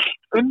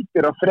allt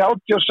undir á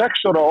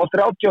 36 ára og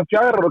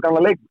 34 ára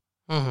gamla leik.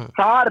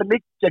 Þar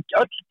liggja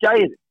öll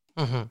gæði.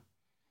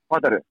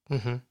 Fattar þau?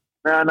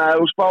 Meðan að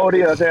þú spáir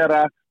í það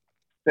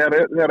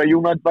þegar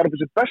United var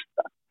þessi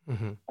besta,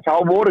 þá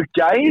voru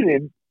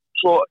gæðin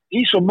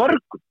í svo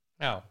mörgum.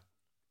 Já.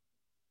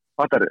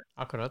 Fattar þau?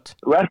 Akkurat.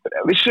 Þú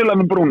vissulega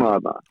með Bruno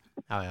þarna.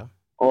 Já.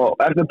 Og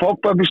með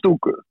Pogba upp í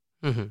stúku.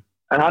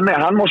 En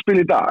hann má spila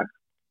í dag.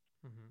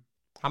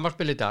 Hann má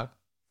spila í dag?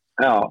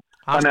 Já.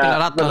 Hann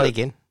spilar allan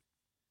leikinn?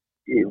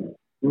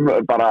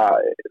 Bara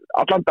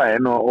allan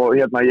daginn og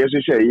hérna, ég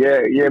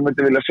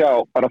myndi vilja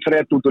sjá bara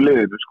Fred út úr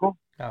liðinu, sko.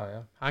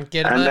 Já. Hann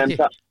gerir það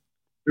ekki?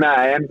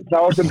 Nei, en þá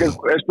er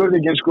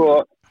spurningin,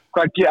 sko,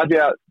 hvað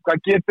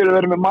getur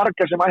verið með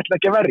marga sem ætla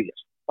ekki að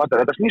verjast?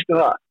 Þetta snýst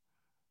það.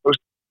 Þú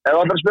veist, ef þú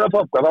ætlar að spila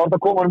Pogba, þá ætlar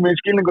að koma hann með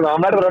skilningu að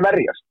hann verður að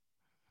verjast.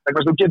 Þannig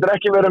að þú getur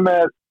ekki verið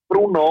með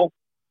Bruno,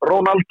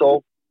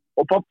 Ronaldo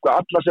og Pogba,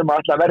 alla sem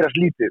ætla að verjast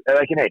lítið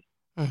eða ekki neitt.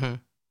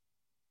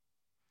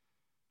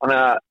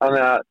 Þannig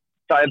að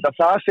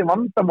það sem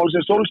vandamál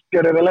sem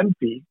Solskjær að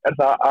lendi er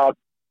það að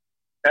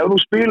ef þú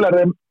spilar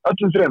þeim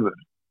öllum þremur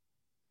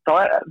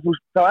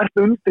þá ertu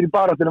undir í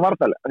baráttunni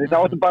varnarlega. Því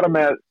þá ertu bara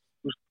með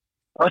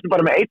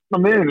einn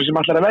á miðjunni sem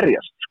ætlar að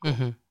verjast.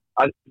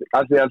 Af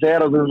því að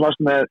þegar þú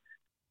varst með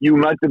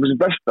United sem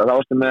besta, þá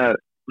varstu með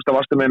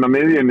einn á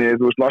miðjunni,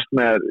 þú varst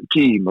með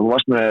Keane og þú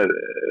varst með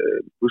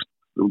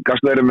þú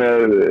gast verið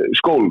með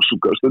Scholes,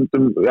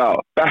 stundum,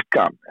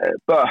 Beckham,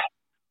 Butt,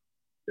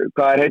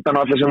 hvað heitan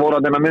allir sem voru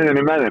að þennan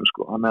miðjunni með þeim,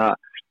 sko. Þannig að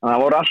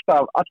það voru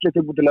alltaf allir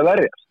tilbúin til að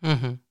verjast.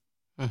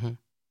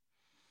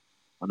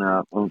 Þannig að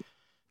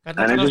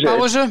hvernig er það að spá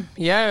þessu?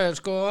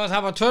 Sko,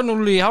 það var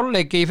 2-0 í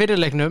hálfleiki í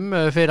fyrirleiknum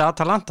fyrir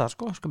Atalanta,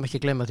 sko, skum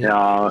ekki gleyma því.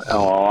 Já,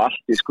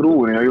 allt í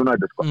skrúfunni á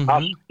United, sko.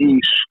 Allt í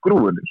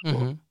skrúfunni,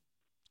 sko.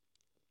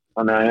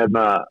 Þannig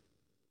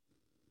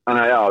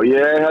að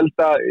ég held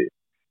að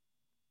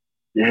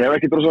ég hef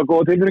ekki drosalega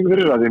góða tilfinningu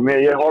fyrir það, því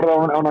ég horfði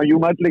á hana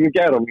United leik í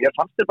gær og ég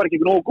fannst þér bara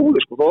ekki nógu góði,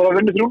 sko, þó var það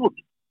vunnið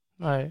 3-0.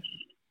 Nei.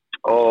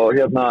 Og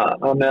hérna,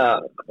 og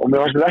mér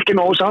fannst þetta ekki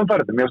nógu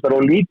samfærið, mér fannst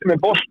það lítið með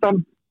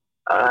boltan,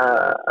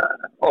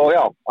 og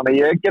þannig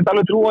ég get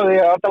alveg trúið því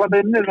að það var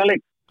þetta inni þennan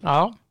leik. Já,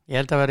 ég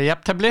held að vera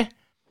jafntefli.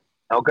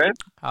 Ok.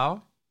 Já,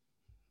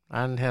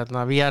 en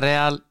hérna,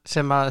 Villarreal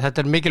þetta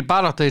er mikil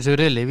baráttu í þessu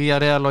riðli,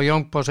 Villarreal og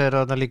Young Boys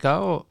eru þarna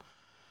líka og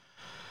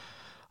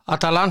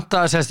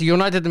Atalanta,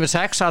 United með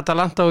 6,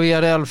 Atalanta og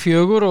Villarreal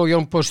 4 og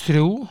Young Boys 3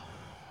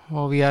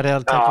 og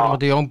Villarreal tekur á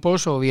móti Young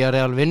Boys og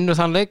Villarreal vinnur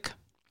þann leik.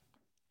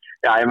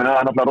 Já, ég meina það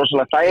er náttúrulega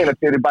rosalega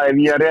þægilegt fyrir bæði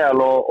Villarreal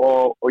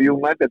og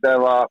United ef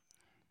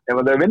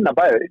þau vinna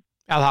bæði.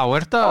 Já, þá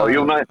er þetta.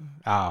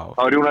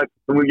 Þá er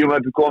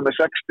United komið með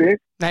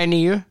 60. Nei,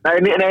 9. Nei,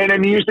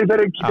 9 stíð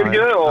fyrir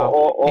ekki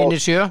og hinn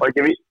er 7.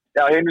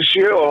 Já, hinn er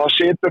 7 og þá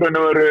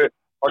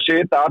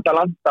situr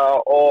Atalanta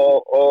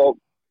og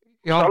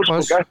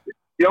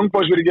Young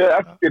Boys fyrir ekki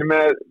eftir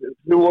með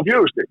 3 og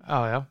 4 stig.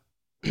 Já.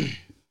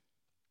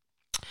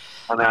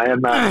 Þannig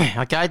að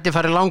það gæti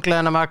farið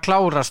langlegina með að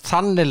klárast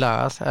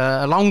þannilega,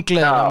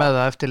 langlegina með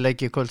það eftir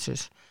leiki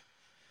kvöldsins.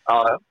 Já.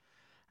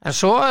 En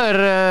svo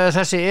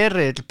þessi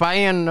erill,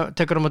 Bayern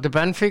tekur á móti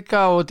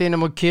Benfica og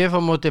Dynamo Kiev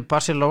á móti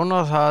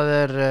Barcelona, það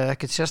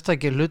ekkert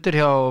sérstakir hlutir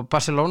hjá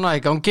Barcelona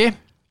í gangi,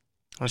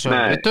 eins og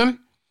við vitum.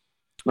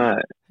 Nei.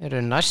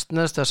 Þeir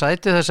næstnæsta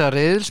sæti þessa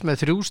riðils með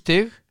 3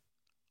 stig.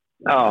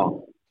 Já.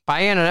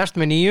 Bayern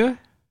eftir með 9.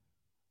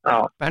 Já.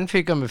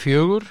 Benfica með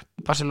 4,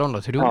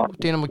 Barcelona 3,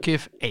 Dynamo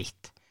Kiev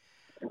 1.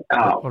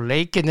 Já. Og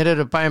leikirnir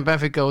eru Bayern,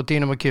 Benfica og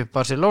Dynamo Kiev,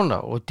 Barcelona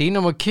og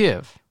Dynamo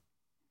Kiev.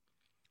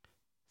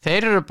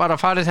 Þeir eru bara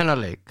farið þennan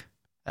leik.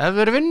 Ef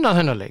þeir vinna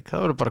þennan leik, þá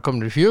eru bara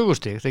komin í 4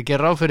 stig. Þeir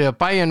gera ráð fyrir að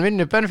Bayern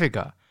vinni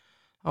Benfica.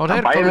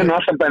 Bayern vinna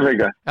alltaf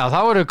Benfica. Já,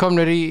 þá eru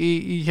komin í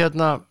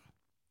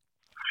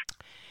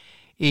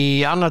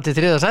í annað til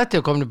 3. sæti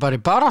og komin bara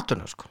í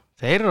baráttuna, sko.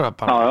 Þeir eru að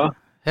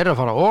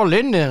fara all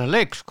in í þennan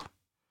leik, sko.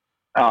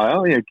 Já,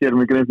 ég ger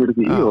mig grein fyrir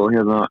því og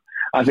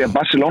að því að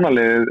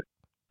Barcelona-liðið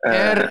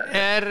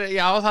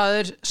já,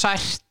 það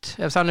sært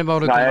ef þannig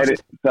máru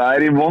komast.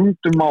 Það í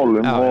vondum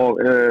málum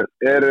og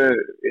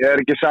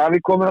ekki Xavi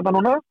komið þetta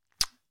núna?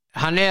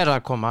 Hann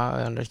að koma,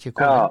 hann ekki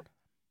komið. Já,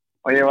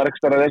 og ég var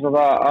ekki starf að lesa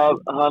það að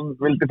hann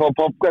vildi fá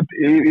Popcat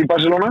í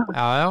Barcelona.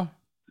 Já.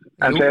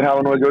 En þeir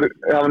hafa nú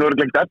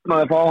örglegt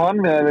efnaði að fá hann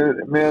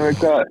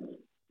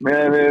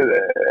með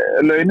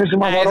launin sem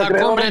hann var að greiða.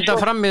 Það kom reynda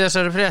fram í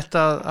þessari frétt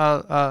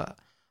að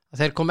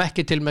þeir kom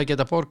ekki til með að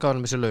geta borgað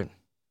hann með þessi laun.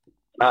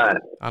 Nei.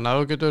 Þannig að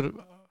þú getur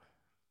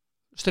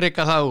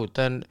strikað það út,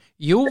 en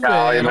Juve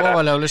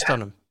ofalega á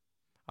listanum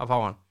að fá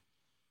hann.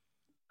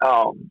 Já,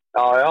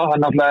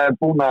 hann náttúrulega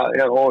búin að,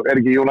 og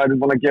ekki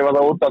United búin að gefa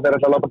það út að þeir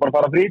ætla að láta bara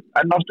fara frí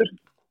enn aftur?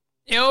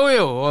 Jú,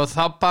 og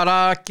það bara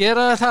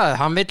gera það.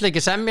 Hann vill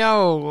ekki semja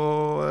og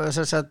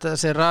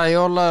þessi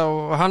Raiola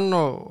og hann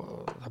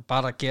og það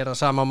bara gera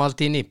sama á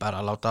Maldini,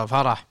 bara láta það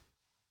fara.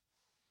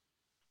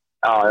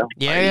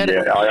 Já,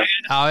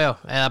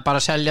 eða bara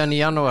selja hann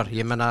í janúar.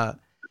 Ég meina,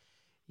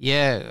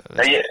 ég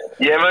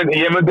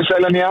myndi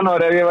selja hann í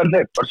janúar ef ég var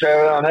þeir. Bara segja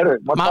við hann, heyrðu.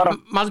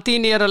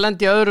 Maldini að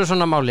lenda í öðru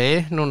svona máli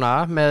núna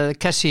með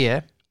Kessie.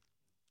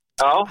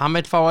 Já. Hann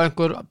vill fá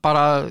einhver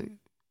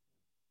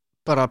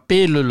bara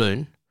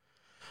bilulaun.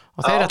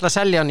 Og þeir ætla að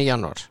selja hann í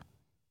janúar.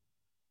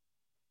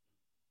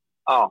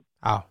 Já.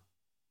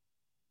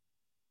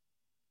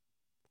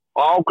 Og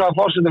á hvaða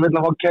forsendum vill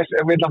hann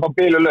fá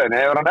bilulaun?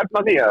 Hefur hann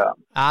efnað því eða?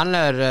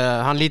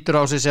 Hann lítur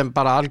á sig sem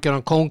bara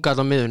algjöran kóngat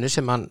á miðunni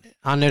sem hann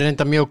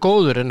reynda mjög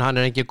góður en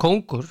hann ekki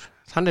kóngur.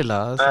 Þannig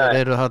þeir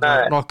eru þarna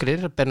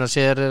nokkrir,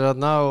 Benacer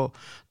þarna og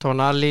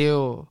Tonali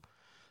og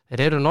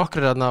þeir eru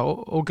nokkrir þarna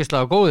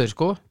ógeðslega góðir,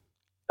 sko.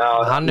 Já,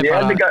 hann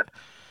bara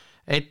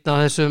einn af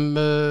þessum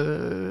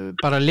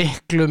bara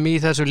lyklum í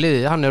þessu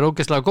liði, hann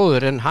ógeðslega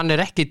góður en hann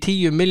ekki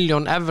 10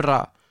 milljón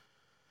evra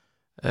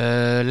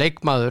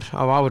leikmaður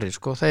á ári,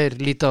 sko, þeir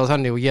líta á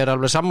þannig og ég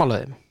alveg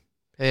sammálaðið,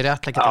 þeir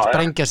ætla ekki að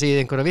sprengja sig í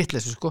einhverja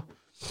vitleysu, sko.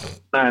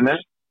 Nei.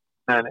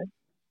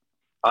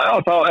 Já,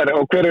 þá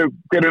og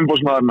hver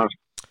umbúsmaðurinn hans?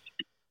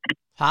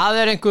 Það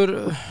einhver,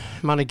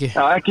 man ekki.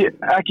 Já,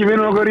 ekki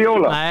vinnur okkur í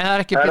jóla? Nei, það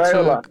ekki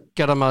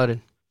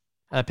pizzagerðamaðurinn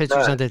eða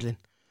pizzasendillin.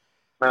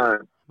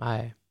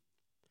 Nei.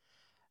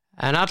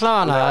 En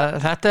allavega,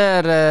 þetta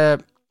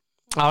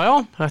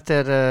þetta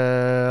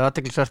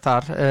athyglisvert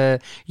þar.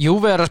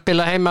 Juve að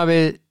spila heima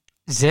við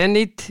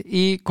Zenit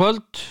í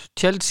kvöld,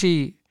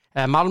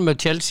 Malmö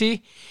Chelsea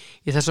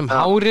í þessum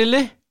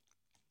hárili.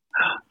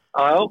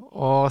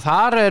 Og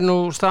þar nú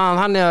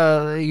staðan þannig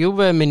að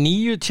Juve með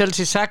 9,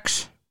 Chelsea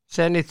 6,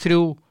 Zenit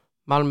 3,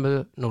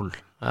 Malmö 0.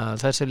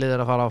 Þessi lið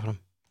að fara áfram,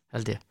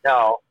 held ég. Já.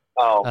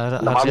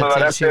 Malmö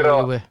var eftir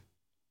og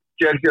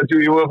Chelsea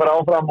og Juve fara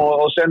áfram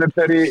og Zenit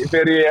fer í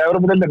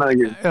Evrópudeildina,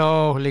 ekki? Já,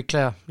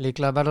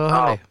 líklega verður það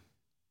þannig.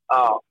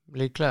 Já.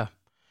 Líklega.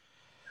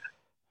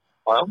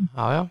 Já.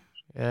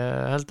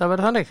 Ég held að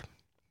verður þannig.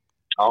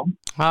 Já.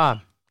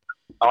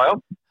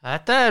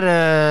 Þetta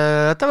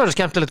verður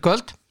skemmtilegt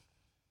kvöld.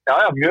 Já,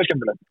 mjög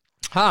skemmtilegt.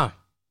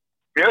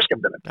 Mjög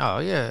skemmtilegt. Já,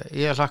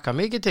 ég hlakka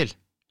mikið til.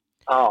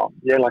 Já,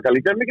 ég hlakka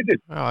líka mikið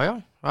til. Já,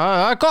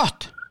 það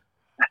gott.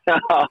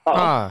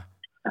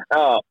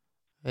 Já.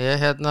 Ég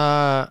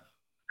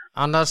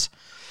annars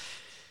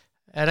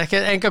ekki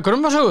enga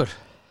grummasögur?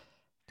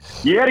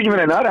 Ég ekki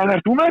með einar,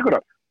 en þú með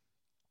einhverjar?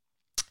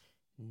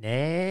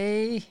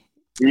 Nei.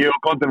 Jú,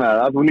 komdu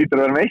með það, þú lítur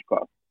að vera með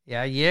eitthvað.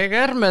 Já, ég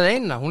með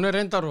eina, hún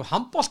reyndar úr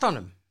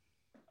handboltanum.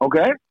 Ok.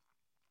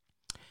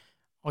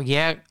 Og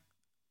ég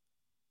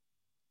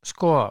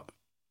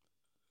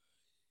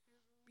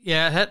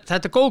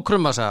þetta góð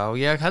krummasaga og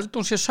ég held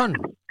hún sé sönn.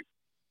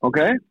 Ok.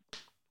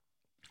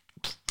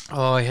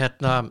 Og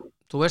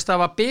þú veist að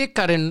það var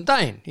bikarinn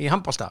daginn í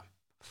handbolta,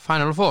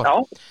 Final Four,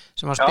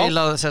 sem var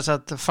spilað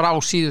frá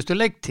síðustu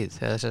leiktíð,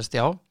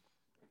 það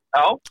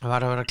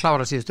var að vera að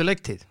klára síðustu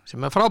leiktíð,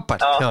 sem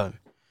frábært hjá þeim.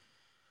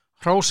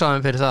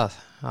 Hrósaðum fyrir það,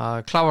 að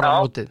klára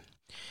mótið.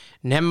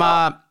 Nema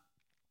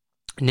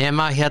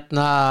nema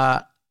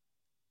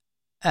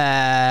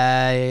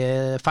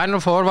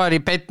Final Four var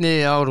í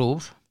beinni á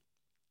RÚV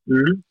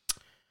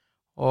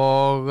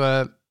og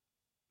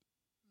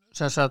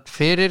sem sagt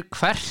fyrir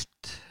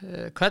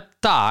hvern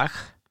dag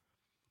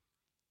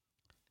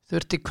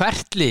þurfti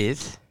hvert lið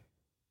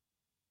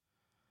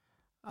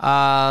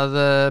að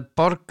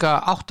borga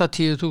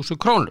 80.000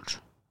 krónur.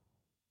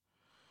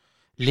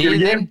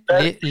 Liðin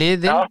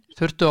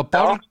þurftu að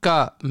borga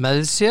með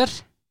sér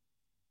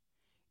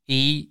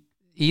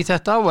í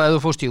þetta og ef þú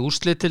fórst í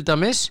úrslit til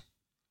dæmis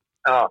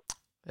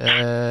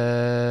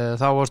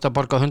þá vorst að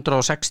borga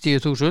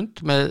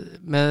 160.000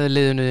 með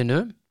liðinu þínu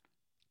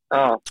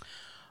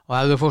og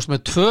ef þú fórst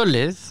með 2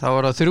 lið þá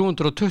var það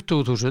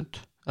 320.000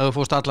 ef þú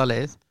fórst alla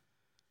leið.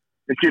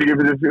 Ég skil ekki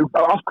fyrir því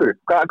af hverju,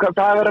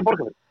 hvað er að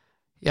borga fyrir?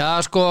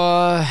 Já sko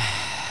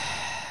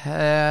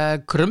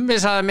Krummi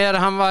sagði mér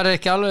að hann var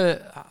ekki alveg,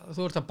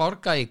 þú ert að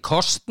borga í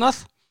kostnað.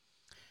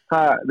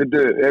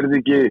 Veitu, er þetta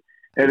ekki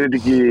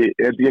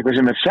eitthvað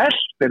sem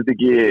selt? Þetta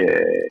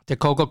er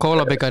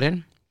Coca-Cola byggarinn.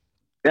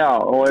 Já,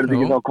 og er þetta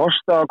ekki þá að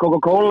kosta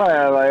Coca-Cola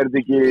eða er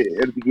þetta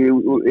ekki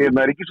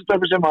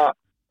ríkisútvarpið sem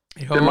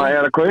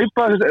er að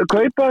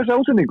kaupa þessa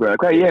útsendingu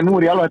eða hvað? Nú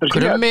er ég alveg hægt að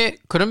skilja.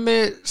 Krummi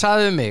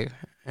sagði mig,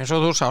 eins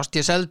og þú sást,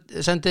 ég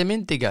sendiði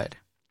mynd í gær.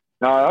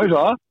 Já, ég sá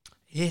það.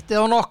 Hitti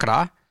á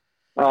nokkra.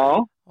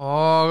 Já.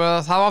 Og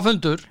það var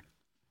fundur.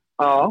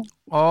 Já.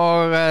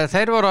 Og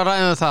þeir voru að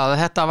ræða það.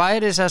 Þetta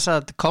væri þess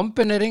að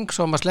kombinering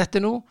sem að sletti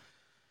nú.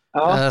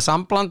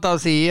 Sambland af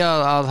því að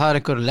það er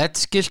einhver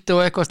LED-skilti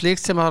og eitthvað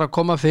slíkt sem það er að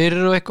koma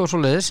fyrir og eitthvað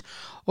svoleiðis.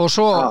 Og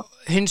svo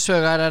hins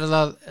vegar er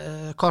það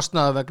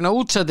kostnaður vegna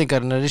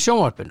útsendingarinnar í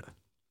sjónvarpinu.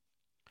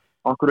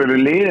 Akkur eru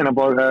liðin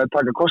að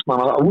taka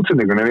kostnaðan af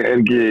útsendingunni? Er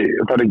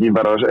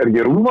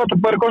ekki rúmat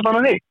að bara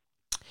kostnaðan af því?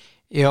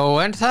 Já,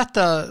 en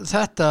þetta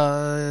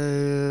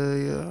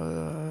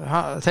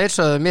þeir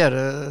sögðu mér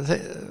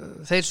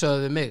þeir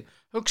sögðu mig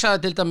hugsaði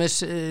til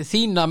dæmis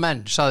þína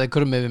menn sagði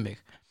Krummi við mig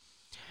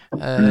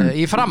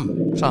í Fram,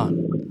 sagðan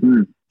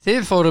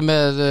þið fóru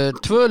með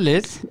 2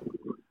 lið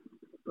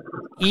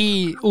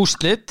í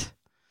úrslit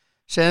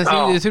sem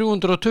þýðir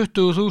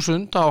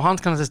 320.000 á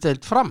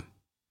handknattleiksdeild Fram.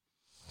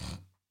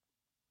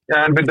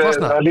 Já, en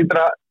það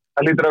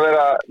lítur að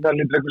vera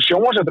eitthvað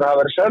sjónvarpsefni að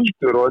vera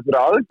seldur og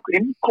eitthvað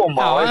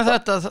innkoma. Já, en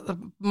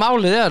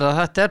málið er að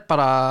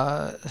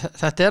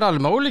þetta er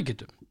alveg með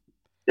ólíkindum.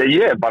 Já,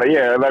 ég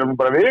verðum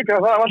bara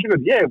virka það af allt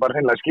ykkur. Ég bara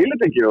hreinlega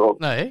skilit ekki.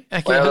 Nei,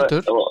 ekki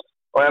heldur.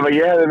 Og ef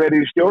ég hefði verið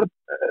í stjórn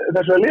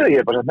þessu að liða,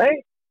 ég bara sagt, nei,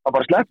 það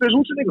bara sleppi þessu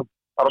útsendingum.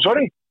 Bara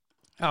sorry.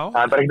 Já.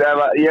 Það er bara ekkert,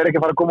 ég er ekki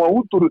að fara að koma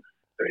út úr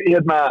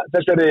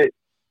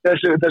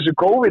þessu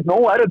COVID,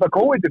 nóg er þetta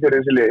COVID fyrir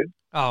þessi lið.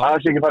 Það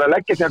er ekki fara að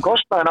leggja síðan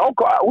kostnaðin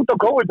út á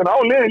COVID-un á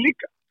liðin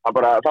líka.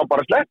 Það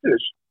bara sleppi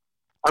þessu.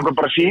 Hann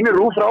bara sýnir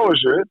RÚV frá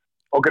þessu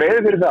og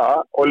greiði fyrir það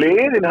og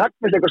liðin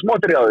hagnist eitthvað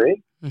smottir á því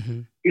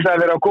í það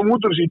að vera að koma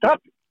út úr þessu í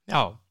tapi.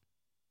 Já.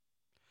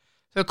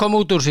 Þau koma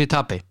út úr þessu í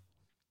tapi.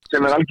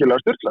 Sem er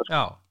algjörlega styrklað.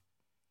 Já.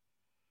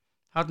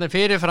 Þarna er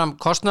fyrirfram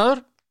kostnaður,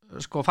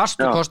 sko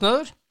fastur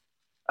kostnaður.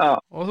 Já.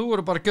 Og þú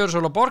voru bara að gjöra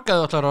svolítið að borga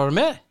þau allar ára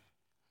með.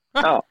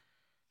 Já.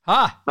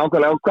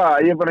 Nákvæmlega, og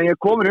hvað? Ég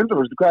komin í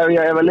undanfyrstu, hvað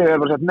ef að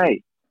liðið bara sagt nei,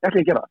 ekki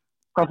að gera það,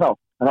 hvað þá?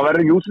 En það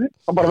verður ekki útsending,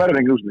 það bara verður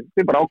ekki útsending,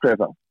 þið bara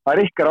ákveða það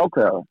er ykkar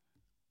ákveða það.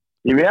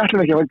 Við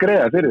ætlum ekki að fara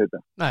greiða fyrir þetta.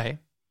 Nei.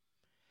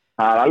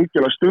 Það er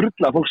algjörlega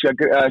sturla að fólk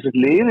að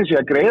liðið sé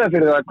að greiða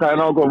fyrir það hvað er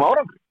nákvæmum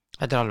árangri.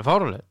 Þetta er alveg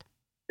fáránlegt.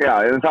 Já,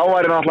 þá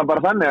væri náttúrulega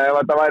bara þannig ef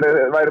þetta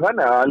væri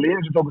þannig að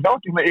liðið sem tóku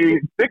þátt í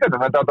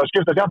byggarnum, þetta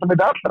skipta fjáttan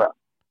með allra.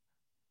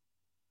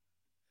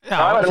 Já,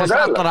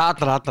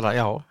 allra,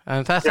 já.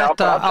 En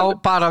þetta á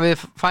bara við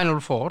Final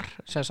Four,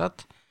 sem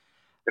sagt.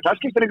 Það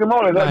skiptir einhver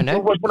máli, það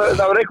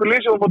var einhver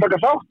lið sem var búin að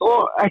taka þátt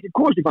og ekki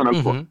komast í Final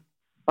Four.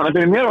 Þannig að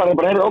fyrir mér var það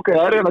bara,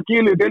 það er hérna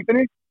Kíli í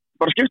deildinni,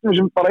 bara skiptum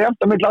sem bara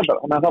jafnt að milli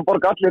allra. Þannig að það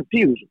borga allir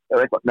 10.000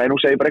 eða eitthvað. Nei, nú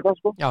segir ég bara eitthvað,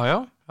 sko. Já.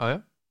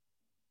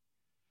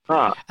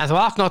 En þú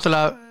átt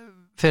náttúrulega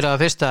fyrir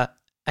að fyrsta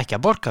ekki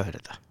að borga fyrir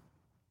þetta.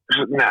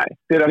 Nei,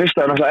 fyrir að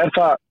fyrsta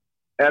náttúrulega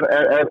er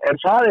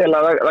það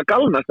eiginlega það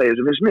galnast þegar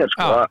sem finnst mér,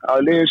 sko, að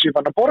liðið sér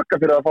fann að borga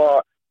fyrir að fá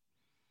að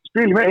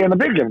spila með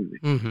hérna byggjafni.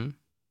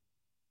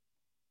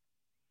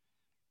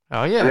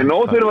 Þegar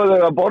nóg þurfa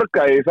þau að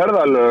borga í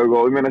ferðalög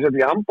og ég meina að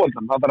setja í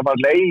handboltan, það þarf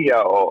að leigja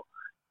og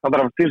það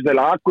þarf að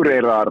fyrstdeila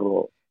akureyrar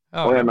og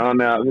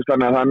þannig að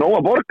það er nóg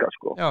að borga,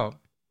 sko. Já.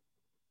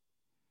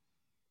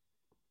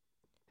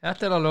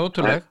 Þetta er alveg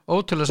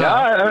ótrúlega satt. Já,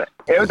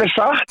 ef þetta er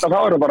satt, þá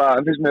er það bara,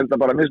 finnst mér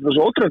þetta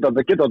svo ótrúlega að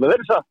það geta átt að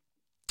vera satt.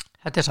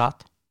 Þetta er satt.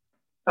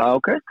 Já,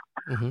 ok.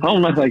 Þá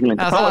er það ekki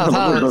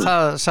lengur.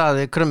 Það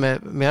sagði Krummi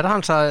mér,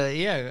 hann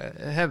sagði, ég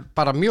hef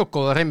bara mjög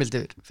góðar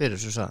heimildir fyrir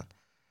þessu, sagði hann.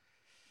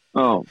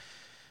 Já.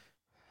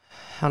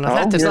 Þannig að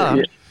þetta er staðan.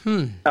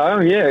 Já,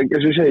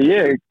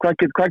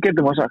 hvað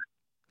getur maður sagt?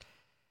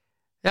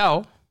 Já,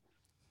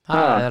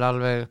 það er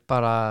alveg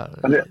bara...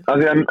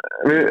 Því að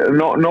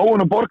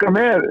nógun að borga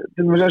með,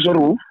 til og með þess að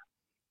RÚV.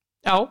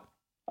 Já.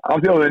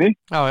 Af þjóðinni.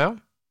 Já.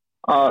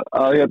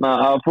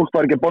 Að fólk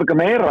var ekki að borga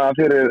meira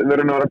fyrir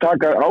verðinu að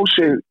taka á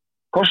sig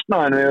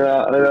kostnaðin við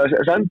að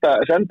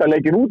senda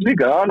leikin út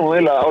líka, það nú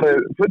eiginlega orðið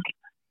full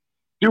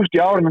djúpt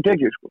í árinu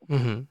tekið, sko.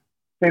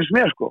 Finnst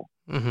mér, sko.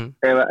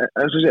 Eða,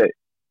 eins og segi,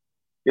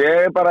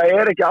 ég bara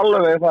ekki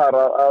alveg þar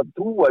að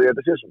trúa því að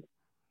þetta sé svona.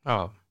 Já,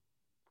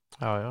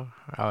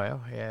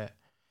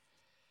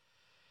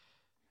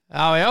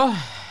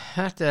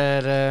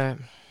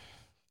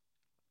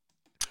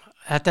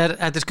 þetta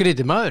er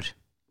skrítið maður.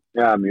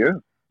 Já,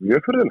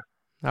 mjög furðulega.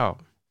 Já.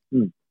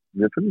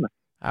 Mjög furðulega.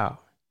 Já.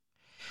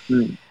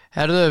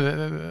 Herðu,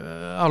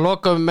 að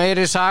loka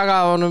meiri saga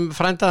á honum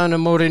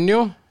frændaðunum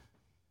Mourinho.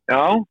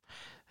 Já.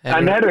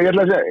 En herru, ég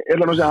ætla að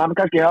segja, hann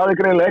kannski hafði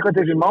greinilega eitthvað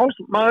til sín máls,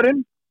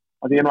 maðurinn,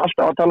 að ég nú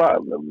alltaf að tala,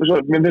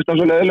 mér finnst hann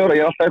svo leiðilegur,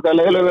 ég alltaf eitthvað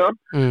leiðilegur við hann,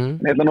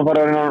 en ég ætla nú að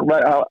fara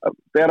að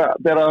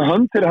bera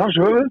hönd fyrir hans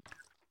höfuð.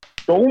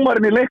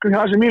 Dómarinn í leikum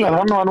hjá AC Milan,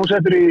 hann var nú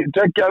settur í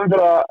tveggja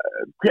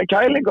umfyrir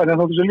kælinga, þegar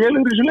þóttu svo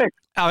lélegur í þessu leik.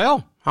 Já,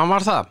 hann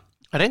var það.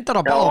 Reyndar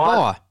að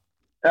báða.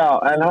 Já,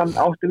 en hann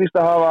átti víst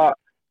að hafa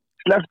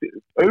sleppt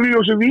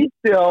augljósu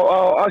víti á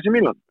AC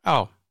Milan. Já.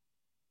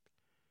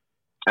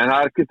 En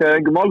það þegar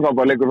engin mál þá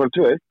bara leikur fyrir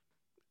 2-1.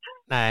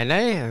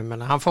 Nei,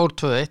 hann fór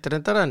 2-1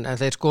 reyndar en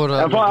þeir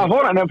skoraði...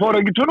 En fór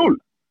ekki 2-0?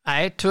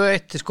 Nei,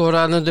 2-1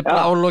 skoraði undir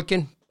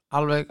blálokkin.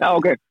 Alveg... Já,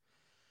 ok.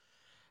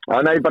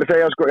 Þannig að ég bara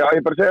segja sko,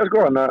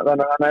 þannig að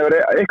hann hefur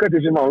eitthvað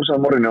til sín máls á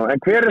Mourinho.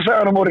 En hver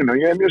sagan á Mourinho?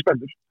 Ég mjög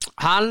spenntur.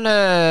 Hann,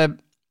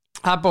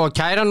 það búið að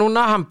kæra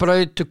núna, hann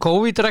braut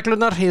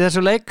COVID-reglunar í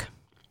þessu leik.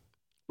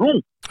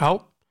 Já.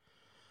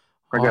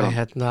 Og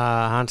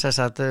hann sess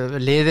að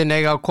liðin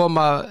eiga að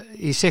koma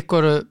í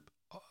sikkoru,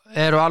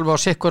 eru alveg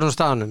á sikkorum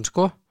staðnum,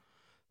 sko.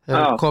 Þeir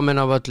eru komin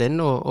á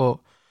völlinn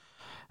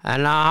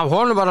en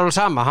honum var alveg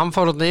sama, hann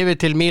fór yfir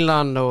til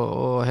Milan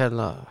og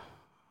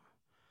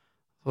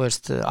þú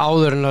veist,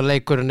 áður en að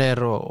leikurinn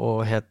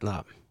og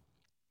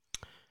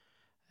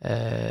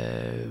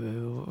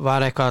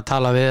var eitthvað að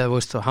tala við,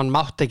 veist, hann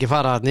mátti ekki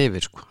fara þarna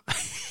yfir, sko.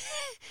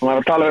 Hann var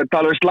að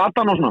tala við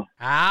Zlatan og svona?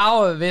 Já,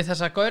 við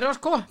þessa gaura,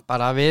 sko,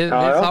 bara við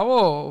þá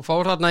og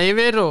fór þarna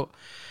yfir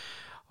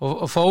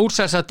og fór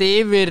sérsagt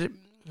yfir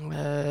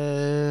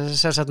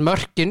sérsagt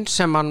mörkin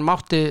sem hann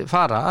mátti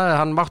fara,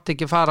 hann mátti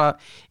ekki fara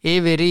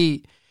yfir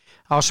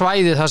á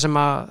svæði þar sem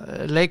að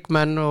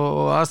leikmenn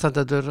og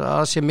aðstandendur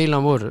AC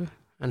Milan voru,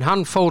 en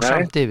hann fór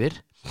samt yfir.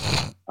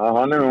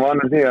 Hann nú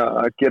vanur því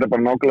að gera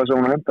bara nákvæmlega sem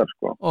hann hentar,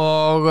 sko.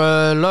 Og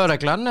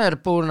lögreglan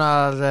búin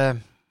að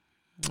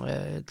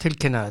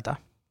tilkynna þetta.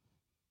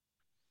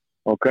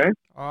 Ok.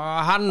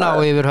 Og hann á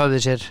yfir höfði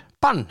sér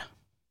bann.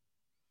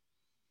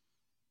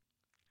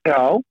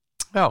 Já.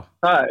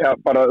 Það er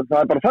bara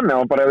þannig,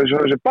 hann bara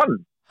hefur sér bann.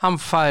 Hann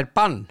fær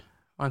bann,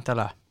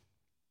 vantarlega.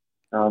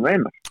 Já,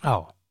 meinar. Já.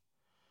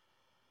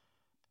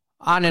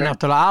 Hann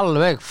náttúrulega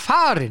alveg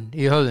farinn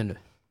í höfðinu.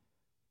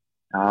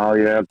 Já,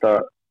 ég held að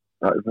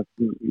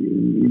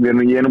ég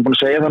nú búin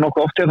að segja það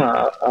nokkuð oft hérna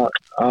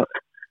að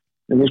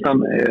ég finnst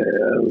hann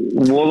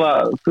voða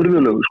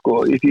furðulegur, sko,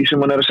 í því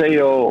sem hann að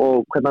segja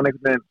og hvernig hann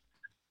einhvern veginn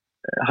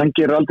hann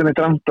gerir aldrei neitt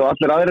rangt og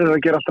allir aðrir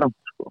að gera allt rangt,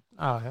 sko.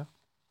 Já.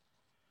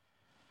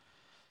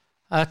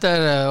 Þetta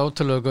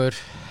ótrúlega gaur.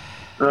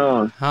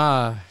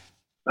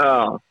 Já.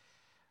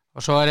 Og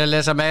svo ég að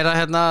lesa meira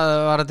hérna,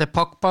 var þetta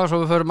Pogba, svo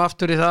við förum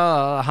aftur í það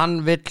að hann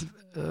vill,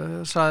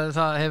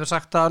 það hefur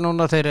sagt það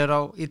núna, þeir eru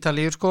á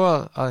Ítalíu, sko,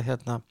 að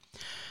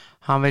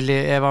hann vilji,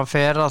 ef hann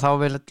fer þá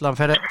vil hann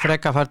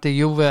freka fara til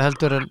Juve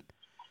heldur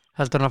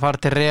en að fara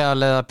til Real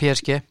eða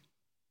PSG.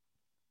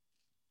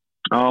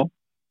 Já.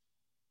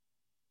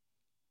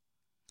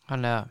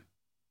 Þannig að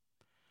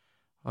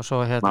og svo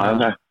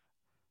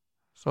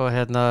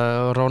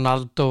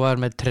Ronaldo var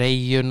með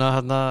treyjuna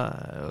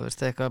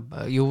veist eitthvað,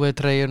 Juve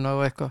treyjuna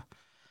og eitthvað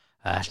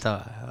þetta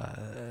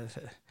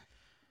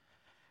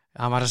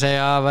hann var að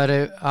segja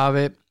að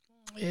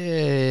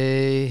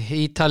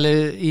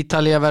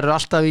Ítalía verður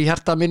alltaf í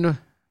hjarta mínu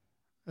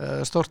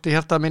stórt í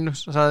hjarta mínu,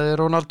 sagði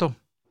Ronaldo.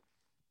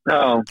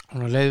 Já.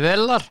 Hún leið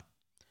vel þar.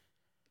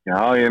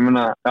 Já, ég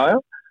meina, já.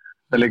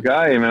 Það er líka,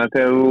 ég meina,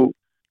 þegar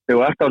þú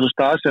ert á þessu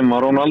stað sem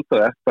að Ronaldo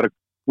bara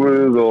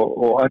guð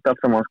og allt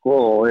saman, sko,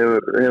 og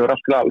hefur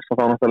allt til alls, og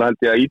þá náttúrulega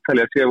held ég að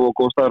Ítalía sé og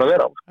góð staður að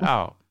vera á, sko. Já.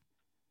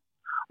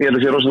 Ég held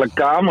að sé rosalega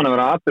gaman að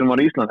vera atvinnum á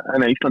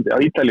Íslandi, á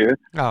Ítalíu.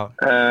 Já.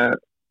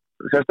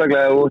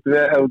 Sérstaklega ef þú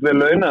ert vel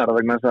launaðar,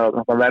 vegna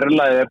þess að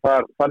verðlagið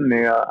þar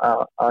þannig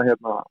að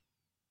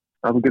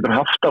þú getur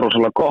haft það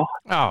rosalega gott.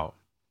 Já.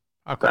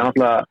 Það er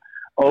náttúrulega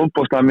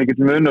ofboðslega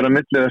mikill munur á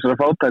milli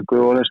þessara fátæku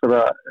og þessara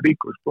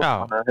ríku, sko.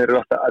 Þannig að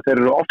þeir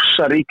eru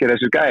ofsa ríkir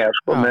þessir gæjar,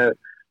 sko, með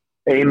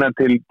 1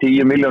 til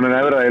 10 milljónir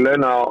evra í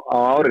launa á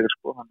ári,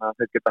 sko. Þannig að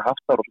þeir geta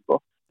haft það rosalega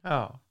gott.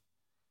 Já.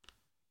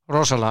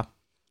 Rosalega.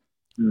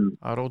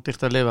 Það er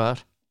ódýrt að lifa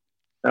þar.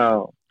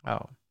 Já.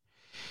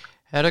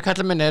 Herru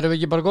kallinn minn, erum við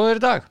ekki bara góðir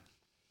í dag?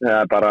 Já,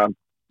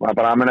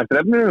 bara amen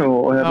eftir efni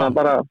og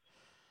bara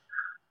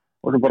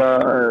og svo bara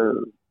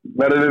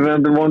verðum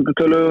við vonandi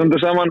töluðum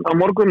saman á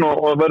morgun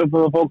og verðum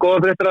við að fá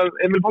góða fréttir af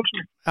Emil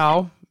Pálsson. Já,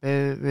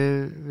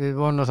 við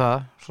vonum það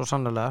svo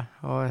sannarlega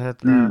og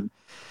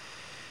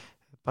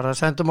bara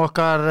sendum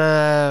okkar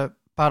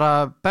bara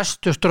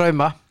bestu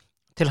strauma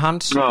til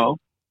hans. Já.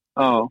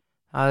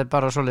 Það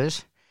bara svoleiðis.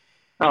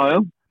 Já.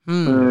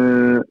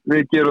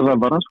 Við gerum það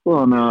bara, sko,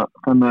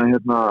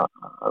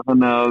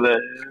 þannig að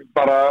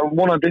bara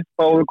vonandi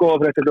fáum við góða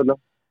fréttir hljóðlega.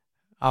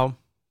 Já,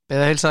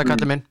 beða heilsaði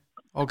kallið minn.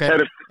 Ok.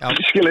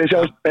 Skilja þið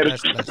sjálf.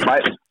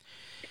 Bye.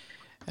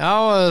 Já,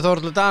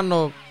 Þórhallur Dan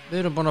og við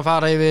erum búin að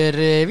fara yfir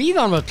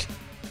Víðanvöll.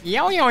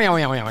 Já.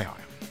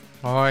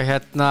 Og ég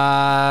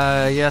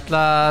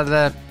ætla að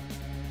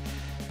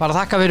bara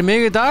þakka fyrir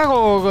mig í dag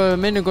og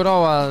minningur á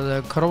að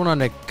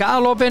krónan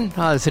galopin,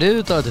 það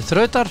þriðjudagur til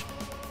þrautar.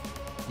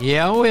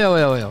 Já.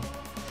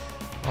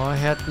 Og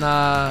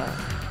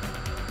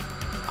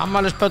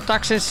afmælisbörn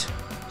dagsins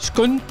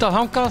skundað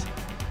þangað.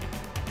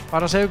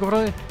 Bara að segja ykkur frá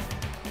því.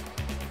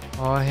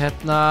 Og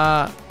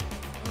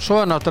svo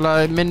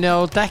náttúrulega minni á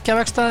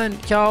dekkjavegstaðinn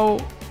hjá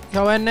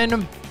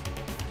N1.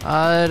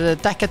 Það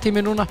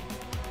dekkjatími núna.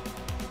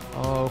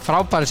 Og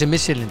frábæri sem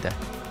missilindi.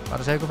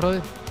 Bara að segja ykkur frá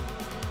því.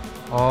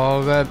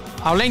 Og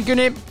á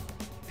lengjunni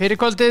fyrir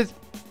kvöldið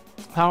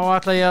þá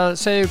ætla ég að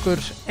segja ykkur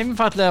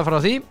einfallega frá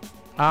því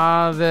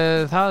að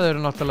það eru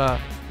náttúrulega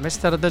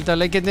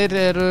meistaradeildarleikirnir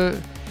eru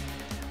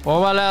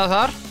ofalega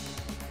þar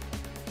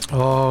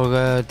og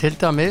til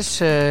dæmis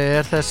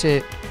þessi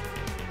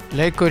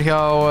leikur hjá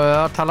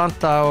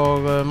Atalanta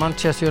og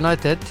Manchester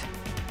United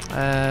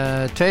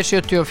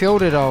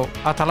 2.74 á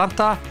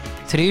Atalanta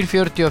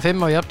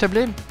 3.45 á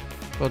jafntefli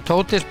og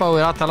Tóti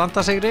spáir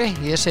Atalanta sigri,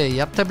 ég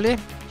segi jafntefli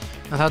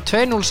en það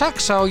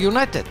 2.06 á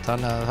United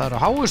þannig að það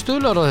eru háu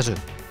stuðlar á þessu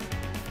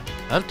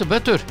heldur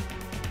betur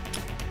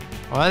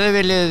og ef þið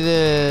viljið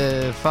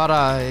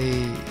fara í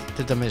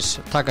til dæmis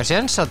taka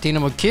séns að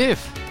Dynamo Kyiv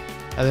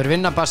ef þeir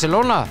vinna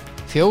Barcelona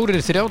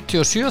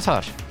 4.37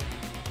 þar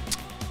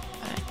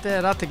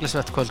þetta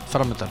athyglisvert kvöld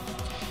framöndan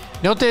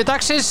njótið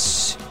dagsins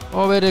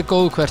og verið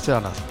góð hvert við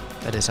annað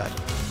verið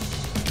sæl